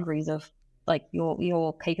outside the boundaries of like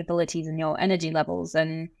your capabilities and your energy levels.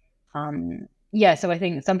 And yeah, so I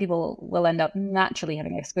think some people will end up naturally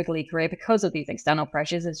having a squiggly career because of these external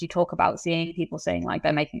pressures, as you talk about, seeing people saying like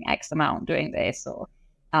they're making X amount doing this, or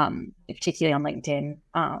particularly on LinkedIn,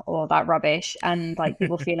 or that rubbish, and like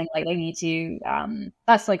people feeling like they need to,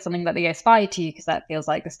 that's like something that they aspire to because that feels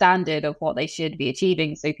like the standard of what they should be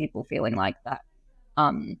achieving. So people feeling like that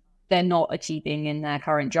they're not achieving in their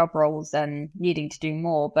current job roles and needing to do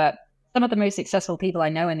more. But some of the most successful people I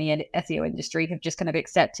know in the SEO industry have just kind of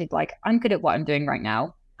accepted, like, I'm good at what I'm doing right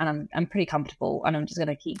now, and I'm pretty comfortable, and I'm just going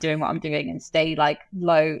to keep doing what I'm doing and stay like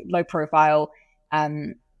low profile.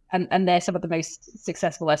 And they're some of the most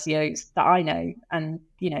successful SEOs that I know. And,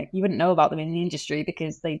 you know, you wouldn't know about them in the industry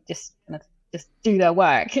because they just kind of just do their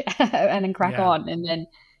work and then crack on. And then,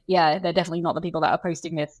 yeah, they're definitely not the people that are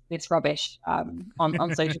posting this rubbish on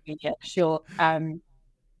social media. Sure.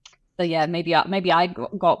 So yeah, maybe I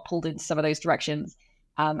got pulled into some of those directions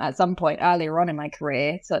at some point earlier on in my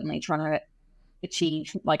career, certainly trying to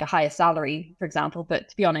achieve like a higher salary, for example. But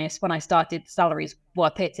to be honest, when I started, salaries were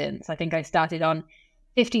pittance. I think I started on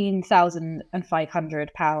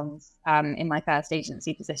 £15,500 in my first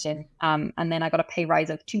agency position, and then I got a pay rise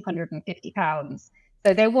of £250.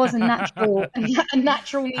 So there was a natural need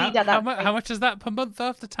at that point. How much is that per month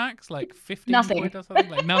after tax? Like 15 Nothing. quid or something?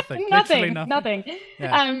 Like nothing. Literally nothing.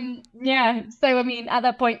 Yeah. So I mean, at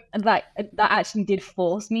that point, that actually did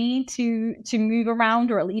force me to move around,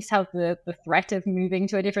 or at least have the threat of moving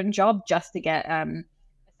to a different job just to get a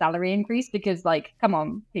salary increase, because like, come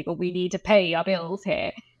on, people, we need to pay our bills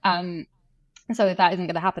here. So if that isn't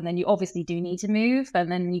going to happen, then you obviously do need to move. And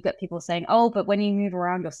then you get people saying, oh, but when you move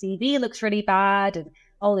around, your CV looks really bad. And,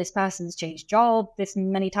 oh, this person's changed job this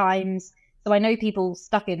many times. So I know people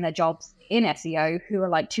stuck in their jobs in SEO who are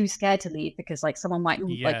like too scared to leave because like someone might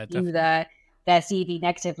view their CV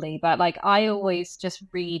negatively. But like, I always just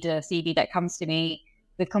read a CV that comes to me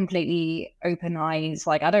with completely open eyes.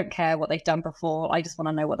 Like, I don't care what they've done before. I just want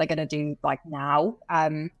to know what they're going to do like now.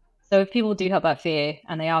 So if people do have that fear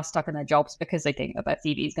and they are stuck in their jobs because they think that their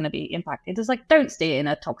CV is going to be impacted, it's like, don't stay in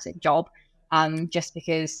a toxic job just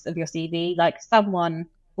because of your CV. Like, someone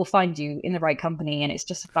will find you in the right company, and it's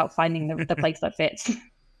just about finding the place that fits.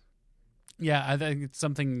 Yeah, I think it's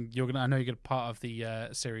something I know you're going to part of the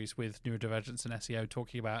series with Neurodivergence and SEO,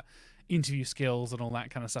 talking about interview skills and all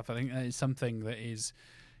that kind of stuff. I think it's something that is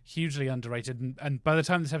hugely underrated, and by the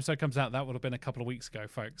time this episode comes out, that would have been a couple of weeks ago,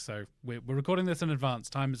 folks. So we're recording this in advance.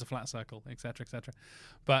 Time is a flat circle, etc., etc.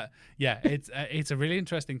 But yeah, it's a really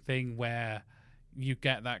interesting thing where you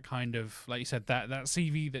get that kind of, like you said, that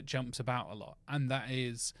CV that jumps about a lot, and that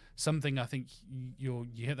is something I think you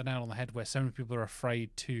hit the nail on the head, where so many people are afraid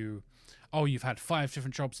to. Oh, you've had 5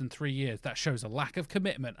 different jobs in 3 years. That shows a lack of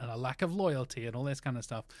commitment and a lack of loyalty and all this kind of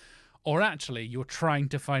stuff. Or actually, you're trying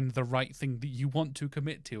to find the right thing that you want to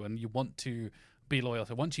commit to and you want to be loyal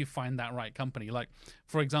to. Once you find that right company, like,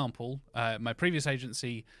 for example, my previous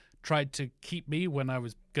agency tried to keep me when I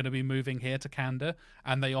was going to be moving here to Canada,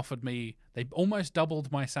 and they almost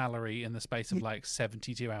doubled my salary in the space of like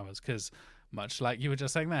 72 hours, because much like you were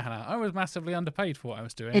just saying there, Hannah, I was massively underpaid for what I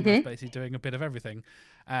was doing. I was basically doing a bit of everything,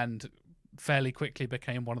 and fairly quickly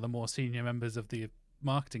became one of the more senior members of the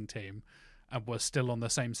marketing team, and was still on the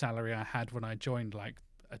same salary I had when I joined, like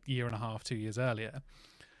a year and a half, 2 years earlier.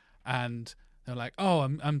 And they're like, "Oh,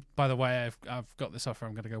 I'm by the way, I've got this offer.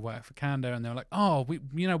 I'm going to go work for Canada." And they're like, "Oh,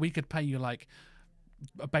 we could pay you like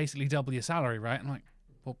basically double your salary, right?" And I'm like,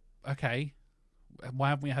 "Well, okay. Why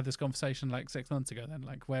haven't we had this conversation like 6 months ago then?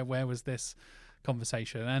 Like, where was this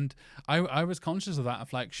conversation?" And I was conscious of that,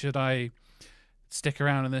 of like, should I stick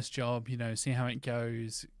around in this job, see how it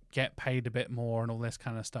goes, get paid a bit more and all this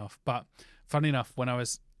kind of stuff. But funny enough, when I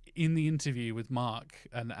was in the interview with Mark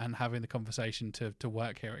and having the conversation to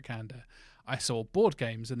work here at Canada, I saw board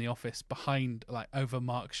games in the office behind, like, over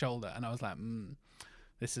Mark's shoulder, and I was like,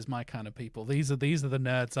 this is my kind of people. These are the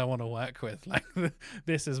nerds I want to work with. Like,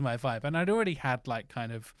 this is my vibe. And I'd already had like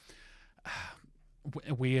kind of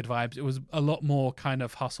weird vibes. It was a lot more kind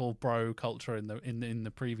of hustle bro culture in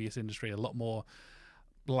the previous industry, a lot more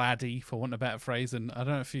laddie, for want of a better phrase. And I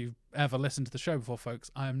don't know if you've ever listened to the show before,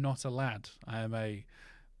 folks. I am not a lad. I am a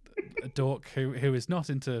dork who is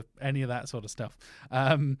not into any of that sort of stuff.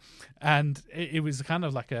 And it was kind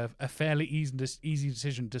of like a fairly easy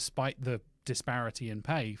decision, despite the disparity in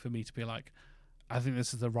pay, for me to be like, I think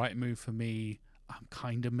this is the right move for me. I'm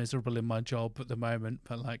kind of miserable in my job at the moment,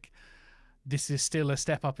 but like, this is still a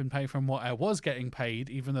step up in pay from what I was getting paid,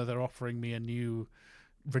 even though they're offering me a new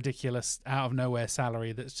ridiculous out of nowhere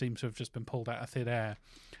salary that seems to have just been pulled out of thin air.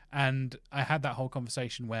 And I had that whole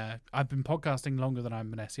conversation where I've been podcasting longer than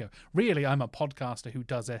I'm an SEO. Really, I'm a podcaster who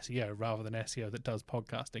does SEO rather than SEO that does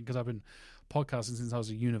podcasting, because I've been podcasting since I was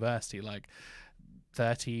at university, like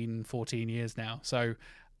 13, 14 years now. So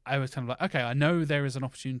I was kind of like, okay, I know there is an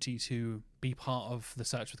opportunity to be part of the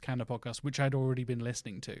Search with Canada podcast, which I'd already been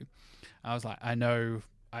listening to. I was like, I know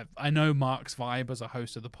Mark's vibe as a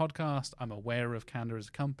host of the podcast. I'm aware of Canada as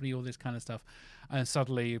a company, all this kind of stuff. And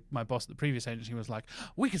suddenly my boss at the previous agency was like,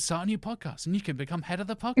 we could start a new podcast and you can become head of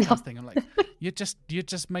the podcasting. I'm like, you're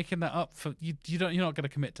just making that up for you. You're not going to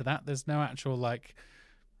commit to that. There's no actual like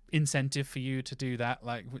incentive for you to do that.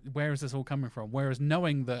 Like, where is this all coming from? Whereas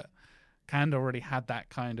knowing that Canada already had that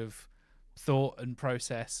kind of thought and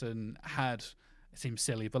process and had, it seems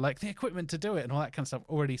silly, but like the equipment to do it and all that kind of stuff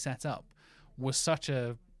already set up, was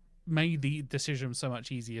made the decision so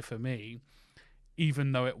much easier for me,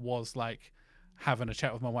 even though it was like having a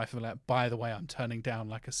chat with my wife and like, by the way, I'm turning down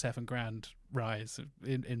like a $7,000 rise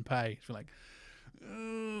in pay. She's like,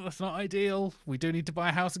 that's not ideal. We do need to buy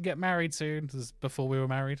a house and get married soon. This is before we were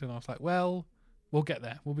married. And I was like, well, we'll get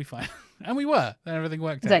there. We'll be fine. And we were. And everything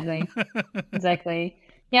worked out. Exactly.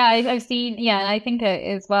 Yeah, I've seen. Yeah, and I think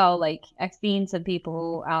as well. Like I've seen some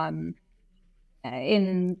people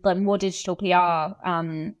in the more digital PR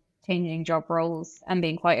changing job roles and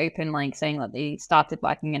being quite open, like saying that they started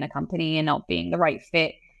working in a company and not being the right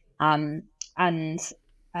fit. Um, and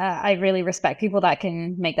I really respect people that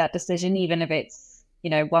can make that decision, even if it's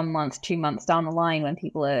 1 month, 2 months down the line when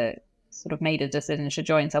people are sort of made a decision to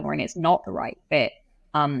join somewhere and it's not the right fit.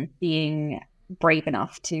 Being brave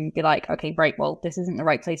enough to be like, okay, great, well, this isn't the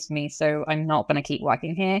right place for me, so I'm not going to keep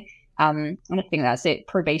working here. And I think that's it.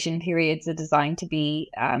 Probation periods are designed to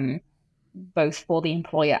be both for the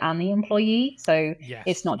employer and the employee. So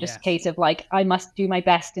it's not just a case of like, I must do my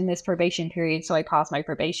best in this probation period so I pass my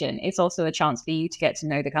probation. It's also a chance for you to get to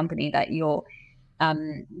know the company that you're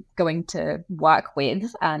going to work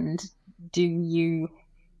with, and do you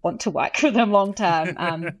want to work with them long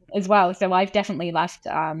term as well. So I've definitely left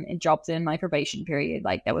in jobs in my probation period.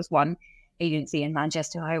 Like there was one agency in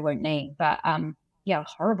Manchester who I won't name, but yeah,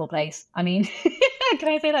 horrible place. I mean, can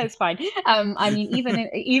I say that? It's fine. I mean,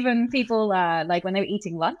 even people like when they were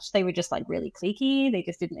eating lunch, they were just like really cliquey. They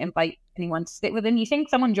just didn't invite anyone to sit with them. You think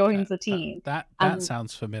someone joins the team? That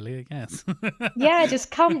sounds familiar. Yes. Yeah,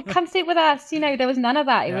 just come sit with us. There was none of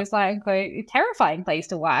that. It was like a terrifying place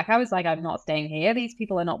to work. I was like, I'm not staying here. These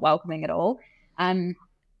people are not welcoming at all.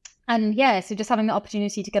 And yeah, so just having the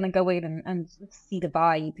opportunity to kind of go in and see the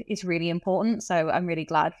vibe is really important. So I'm really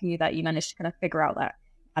glad for you that you managed to kind of figure out that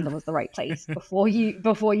London was the right place before you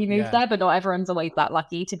moved there. But not everyone's always that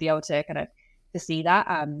lucky to be able to kind of to see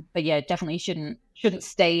that. But yeah, definitely shouldn't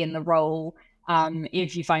stay in the role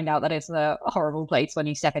if you find out that it's a horrible place when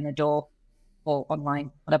you step in the door, or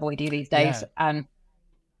online, whatever we do these days.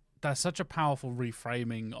 That's such a powerful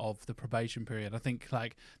reframing of the probation period. I think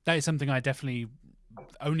like that is something I definitely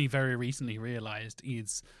only very recently realized.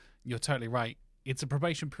 Is you're totally right. It's a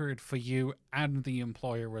probation period for you and the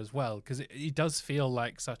employer as well, because it does feel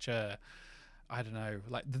like such a, I don't know,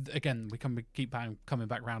 like again we keep coming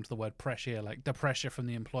back around to the word pressure. Like the pressure from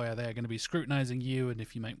the employer, they're going to be scrutinizing you, and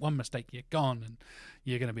if you make one mistake, you're gone, and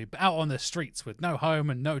you're going to be out on the streets with no home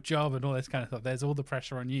and no job and all this kind of stuff. There's all the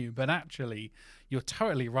pressure on you, but actually, you're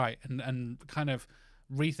totally right, and kind of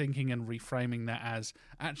rethinking and reframing that as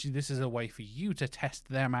actually this is a way for you to test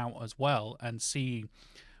them out as well and see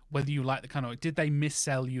whether you like the kind of, did they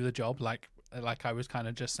missell you the job, like I was kind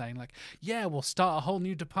of just saying like, yeah, we'll start a whole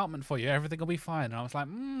new department for you, everything will be fine, and I was like,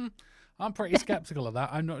 I'm pretty skeptical of that.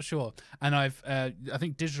 I'm not sure. And I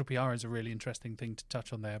think digital PR is a really interesting thing to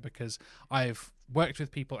touch on there, because I've worked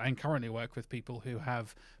with people and currently work with people who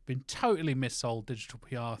have been totally missold digital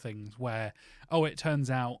PR things where, it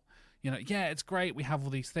turns out, yeah, it's great, we have all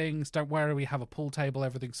these things, don't worry, we have a pool table,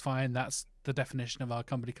 everything's fine. That's the definition of our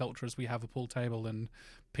company culture, is we have a pool table and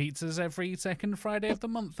pizzas every second Friday of the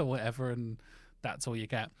month or whatever, and that's all you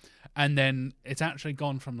get. And then it's actually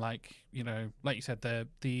gone from like you said,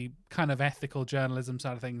 the kind of ethical journalism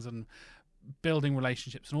side of things and building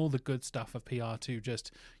relationships and all the good stuff of PR to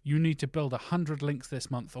just, you need to build 100 links this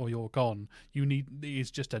month or you're gone. It's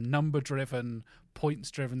just a number driven, points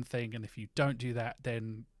driven thing, and if you don't do that,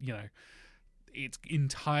 then it's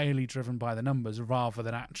entirely driven by the numbers rather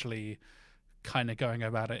than actually kind of going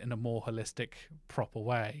about it in a more holistic, proper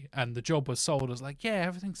way. And the job was sold as like, yeah,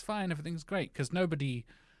 everything's fine, everything's great, because nobody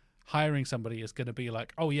hiring somebody is going to be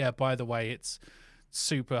like, oh yeah, by the way, it's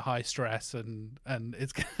super high stress and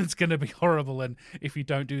it's going to be horrible, and if you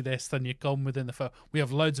don't do this, then you're gone within the first. We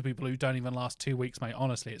have loads of people who don't even last 2 weeks, mate.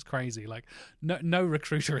 Honestly, it's crazy. Like no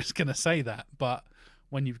recruiter is going to say that, but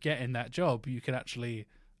when you get in that job, you can actually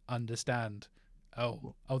understand,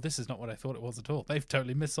 oh, this is not what I thought it was at all. They've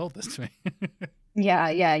totally missold this to me.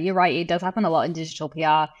 Yeah, you're right. It does happen a lot in digital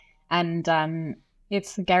PR, and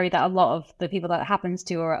it's scary that a lot of the people that it happens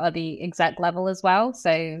to are at the exec level as well.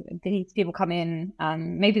 So these people come in,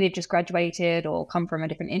 maybe they've just graduated or come from a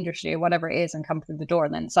different industry or whatever it is, and come through the door,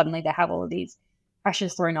 and then suddenly they have all of these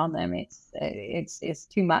pressures thrown on them. It's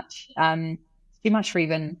too much. Too much for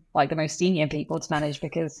even like the most senior people to manage,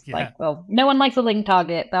 because no one likes a link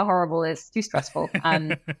target. They're horrible. It's too stressful.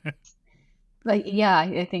 But yeah,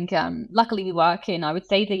 I think luckily we work in, I would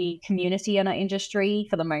say, the community in our industry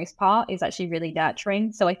for the most part is actually really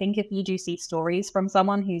nurturing. So I think if you do see stories from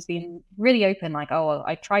someone who's been really open, like, oh,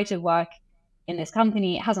 I tried to work in this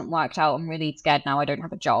company, it hasn't worked out, I'm really scared now, I don't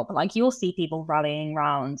have a job. Like you'll see people rallying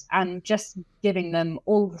around and just giving them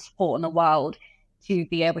all the support in the world to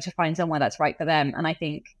be able to find somewhere that's right for them. And I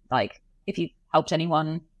think like if you've helped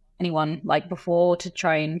anyone like before to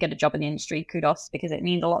try and get a job in the industry, kudos, because it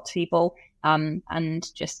means a lot to people.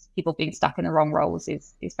 And just people being stuck in the wrong roles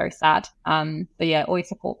is very sad. But yeah, always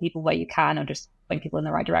support people where you can, or just point people in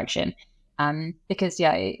the right direction. Because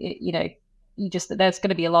there's going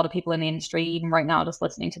to be a lot of people in the industry even right now just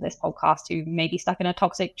listening to this podcast who may be stuck in a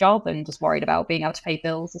toxic job and just worried about being able to pay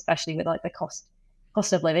bills, especially with like the cost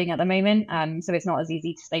of living at the moment. So it's not as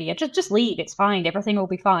easy to say, just leave, it's fine, everything will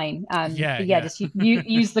be fine. Just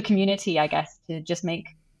use the community, I guess, to just make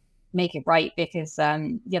it right, because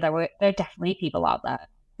there are definitely people out there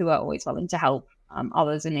who are always willing to help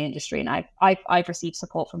others in the industry, and I've received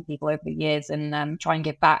support from people over the years, and try and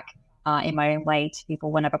give back in my own way to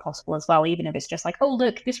people whenever possible as well, even if it's just like, oh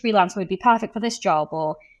look, this freelancer would be perfect for this job,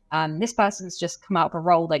 or this person's just come out of a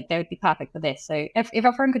role, like they would be perfect for this. So if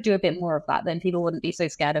everyone could do a bit more of that, then people wouldn't be so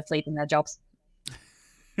scared of leaving their jobs.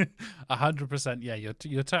 100%. Yeah,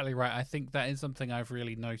 you're totally right. I think that is something I've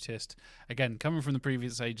really noticed. Again, coming from the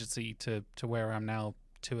previous agency to where I'm now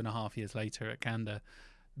 2.5 years later at Canada,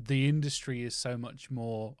 the industry is so much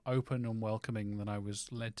more open and welcoming than I was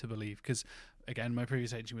led to believe. Because again, my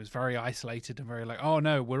previous agency was very isolated and very like, oh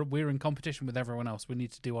no, we're in competition with everyone else. We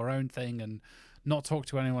need to do our own thing and not talk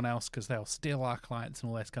to anyone else because they'll steal our clients and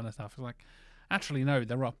all this kind of stuff. It's like, actually, no,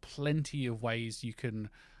 there are plenty of ways you can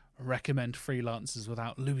recommend freelancers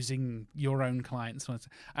without losing your own clients.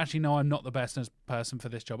 Actually, no, I'm not the best person for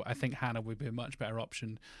this job. I think Hannah would be a much better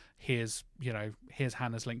option. Here's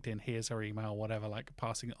Hannah's LinkedIn, here's her email, whatever, like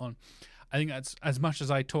passing it on. I think that's, as much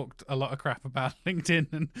as I talked a lot of crap about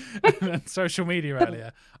LinkedIn and social media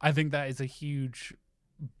earlier, I think that is a huge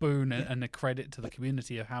boon and a credit to the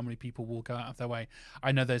community of how many people will go out of their way.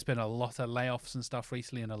 I know there's been a lot of layoffs and stuff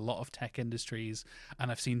recently in a lot of tech industries,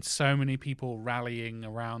 and I've seen so many people rallying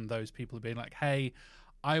around those people being like, hey,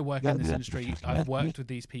 I work in this industry, I've worked with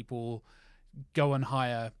these people, go and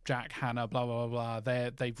hire Jack, Hannah, blah blah blah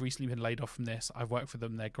blah. They've recently been laid off from this, I've worked for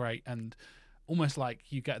them, they're great. And almost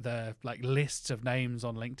like you get the like lists of names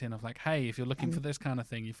on LinkedIn of like, hey, if you're looking for this kind of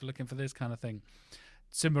thing, if you're looking for this kind of thing.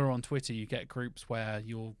 Similar on Twitter, you get groups where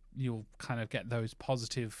you'll kind of get those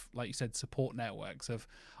positive, like you said, support networks of,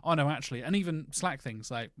 oh no, actually, and even Slack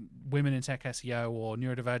things like Women in Tech SEO or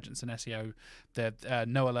Neurodivergence in SEO, the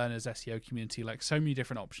Noah Learners SEO community, like so many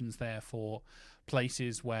different options there for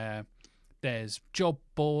places where there's job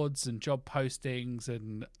boards and job postings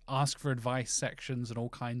and ask for advice sections and all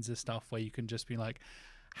kinds of stuff where you can just be like,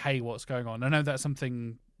 hey, what's going on? I know that's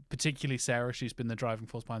something, particularly Sarah, she's been the driving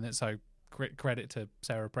force behind it, so credit to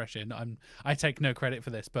Sarah Preshin. I take no credit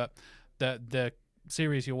for this, but the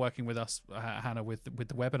series you're working with us, Hannah, with the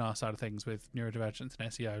webinar side of things with neurodivergence and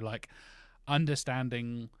SEO, like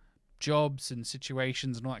understanding jobs and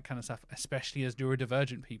situations and all that kind of stuff, especially as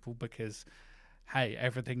neurodivergent people, because hey,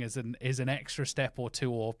 everything is an extra step or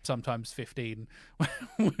 2 or sometimes 15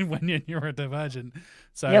 when you're neurodivergent.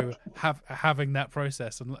 So having that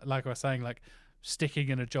process, and like I was saying, like sticking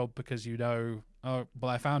in a job because oh, well,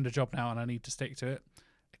 I found a job now and I need to stick to it.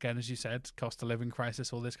 Again, as you said, cost of living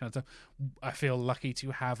crisis, all this kind of stuff. I feel lucky to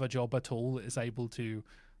have a job at all that is able to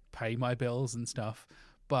pay my bills and stuff.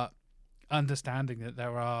 But understanding that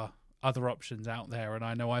there are other options out there, and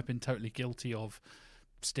I know I've been totally guilty of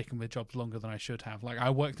sticking with jobs longer than I should have. Like I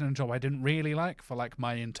worked in a job I didn't really like for like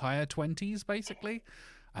my entire 20s, basically.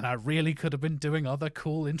 And I really could have been doing other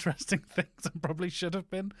cool, interesting things and probably should have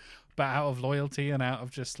been. But out of loyalty and out of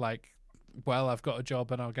just like, well, I've got a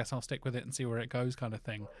job and I guess I'll stick with it and see where it goes kind of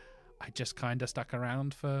thing, I just kind of stuck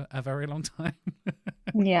around for a very long time.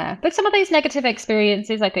 Yeah. But some of those negative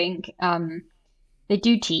experiences, I think, they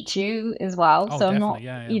do teach you as well. Oh, so I'm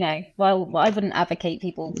definitely, not, well, I wouldn't advocate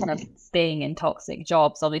people kind of staying in toxic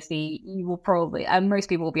jobs. Obviously, you will probably, and most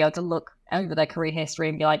people will be able to look over their career history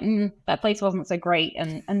and be like, that place wasn't so great,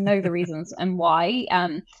 and know the reasons and why.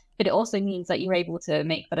 But it also means that you're able to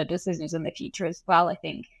make better decisions in the future as well. I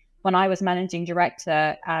think when I was managing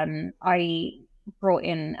director, I brought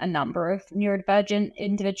in a number of neurodivergent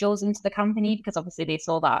individuals into the company because obviously they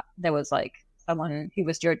saw that there was like someone who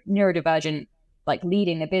was neurodivergent like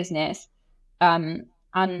leading the business, and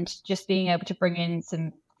just being able to bring in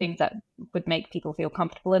some things that would make people feel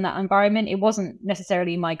comfortable in that environment. It wasn't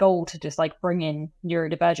necessarily my goal to just like bring in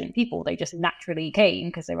neurodivergent people. They just naturally came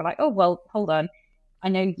because they were like, oh, well, hold on, I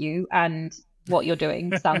know you and what you're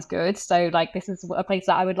doing sounds good. So like, this is a place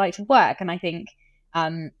that I would like to work. And I think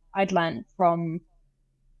I'd learned from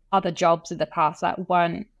other jobs in the past that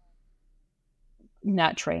weren't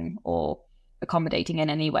nurturing or accommodating in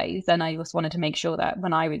any ways. And I just wanted to make sure that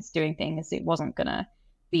when I was doing things, it wasn't going to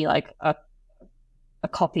be like a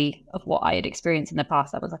copy of what I had experienced in the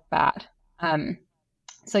past that was like bad.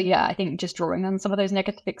 So yeah, I think just drawing on some of those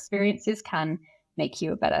negative experiences can make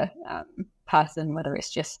you a better person, whether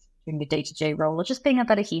it's just doing the day-to-day role or just being a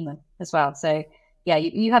better human as well. So yeah,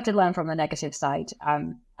 you have to learn from the negative side,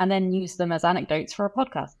 and then use them as anecdotes for a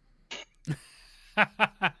podcast.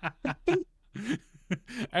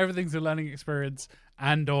 Everything's a learning experience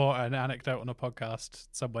and or an anecdote on a podcast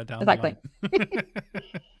somewhere down Exactly. the line.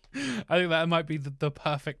 I think that might be the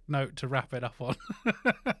perfect note to wrap it up on.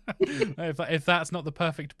 If that's not the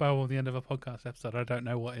perfect bow on the end of a podcast episode, I don't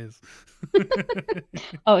know what is.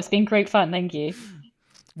 Oh, it's been great fun. Thank you.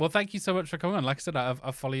 Well, thank you so much for coming on. Like I said,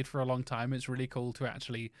 I've followed you for a long time. It's really cool to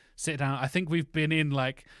actually sit down. I think we've been in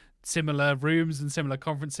like similar rooms and similar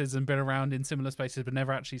conferences and been around in similar spaces, but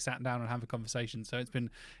never actually sat down and have a conversation. So it's been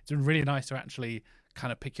really nice to actually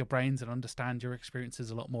kind of pick your brains and understand your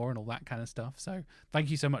experiences a lot more and all that kind of stuff. So thank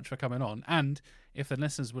you so much for coming on. And if the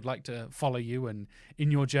listeners would like to follow you and in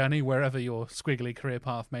your journey, wherever your squiggly career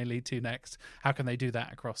path may lead to next, how can they do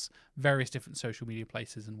that across various different social media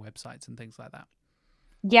places and websites and things like that?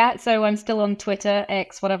 Yeah, so I'm still on Twitter,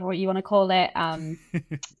 X, whatever you want to call it.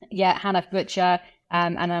 Yeah, Hannah Butcher,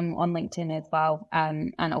 and I'm on LinkedIn as well.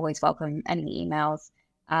 And always welcome any emails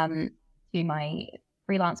to my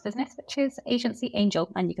freelance business, which is Agency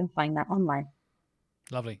Angel, and you can find that online.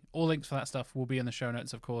 Lovely. All links for that stuff will be in the show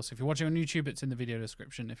notes, of course. If you're watching on YouTube, it's in the video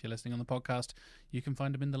description. If you're listening on the podcast, you can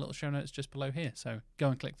find them in the little show notes just below here. So go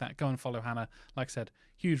and click that. Go and follow Hannah. Like I said,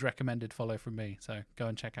 huge recommended follow from me. So go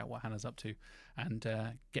and check out what Hannah's up to and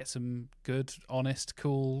get some good, honest,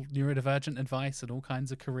 cool, neurodivergent advice and all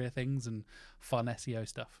kinds of career things and fun SEO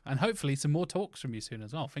stuff. And hopefully some more talks from you soon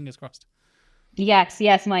as well. Fingers crossed. Yes.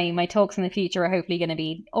 My talks in the future are hopefully going to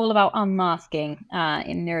be all about unmasking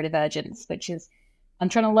in neurodivergence, which is I'm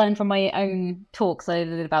trying to learn from my own talks I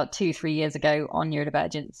did about 2-3 years ago on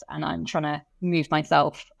neurodivergence, and I'm trying to move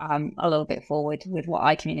myself a little bit forward with what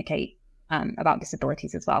I communicate about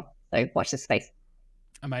disabilities as well. So watch this space.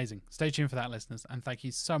 Amazing. Stay tuned for that, listeners, and thank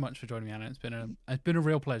you so much for joining me, Anna. It's been a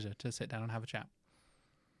real pleasure to sit down and have a chat.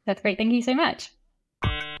 That's great. Thank you so much.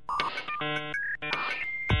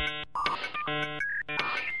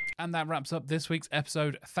 And that wraps up this week's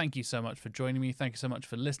episode. Thank you so much for joining me. Thank you so much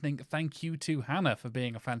for listening. Thank you to Hannah for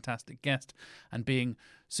being a fantastic guest and being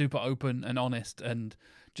super open and honest and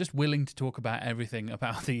just willing to talk about everything,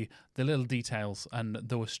 about the little details and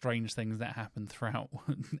the strange things that happen throughout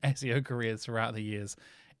SEO careers throughout the years.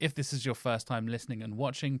 If this is your first time listening and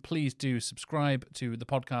watching, please do subscribe to the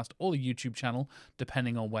podcast or the YouTube channel,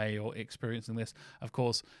 depending on where you're experiencing this. Of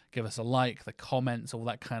course, give us a like, the comments, all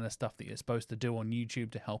that kind of stuff that you're supposed to do on YouTube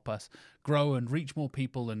to help us grow and reach more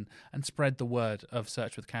people and spread the word of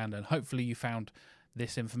Search with Canada. And hopefully you found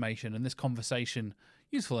this information and this conversation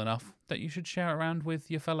useful enough that you should share it around with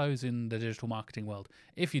your fellows in the digital marketing world.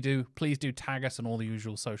 If you do, please do tag us on all the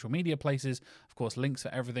usual social media places. Of course, links for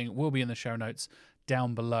everything will be in the show notes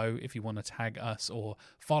down below if you want to tag us or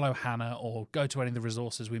follow Hannah or go to any of the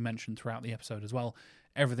resources we mentioned throughout the episode as well.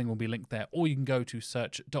 Everything will be linked there, or you can go to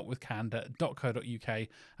search.withcanada.co.uk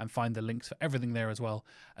and find the links for everything there as well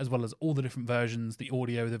as all the different versions, the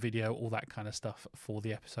audio, the video, all that kind of stuff for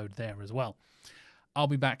the episode there as well. I'll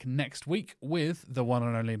be back next week with the one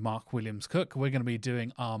and only Mark Williams Cook. We're going to be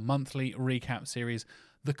doing our monthly recap series,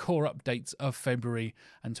 the core updates of February,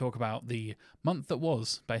 and talk about the month that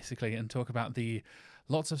was, basically, and talk about the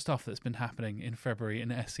lots of stuff that's been happening in February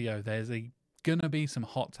in SEO. There's going to be some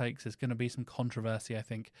hot takes. There's going to be some controversy, I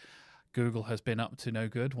think. Google has been up to no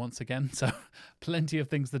good once again, so plenty of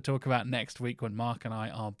things to talk about next week when Mark and I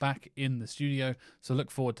are back in the studio, so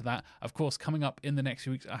look forward to that. Of course, coming up in the next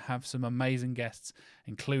few weeks, I have some amazing guests,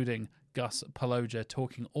 including Gus Paloja,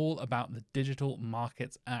 talking all about the Digital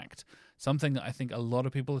Markets Act, something that I think a lot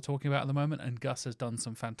of people are talking about at the moment, and Gus has done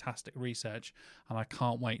some fantastic research, and I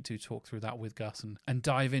can't wait to talk through that with Gus and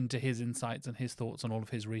dive into his insights and his thoughts on all of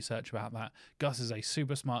his research about that. Gus is a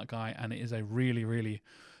super smart guy, and it is a really, really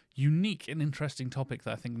unique and interesting topic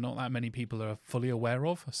that I think not that many people are fully aware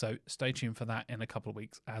of, so stay tuned for that in a couple of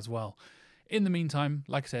weeks as well. In the meantime,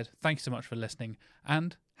 like I said, thank you so much for listening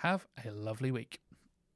and have a lovely week.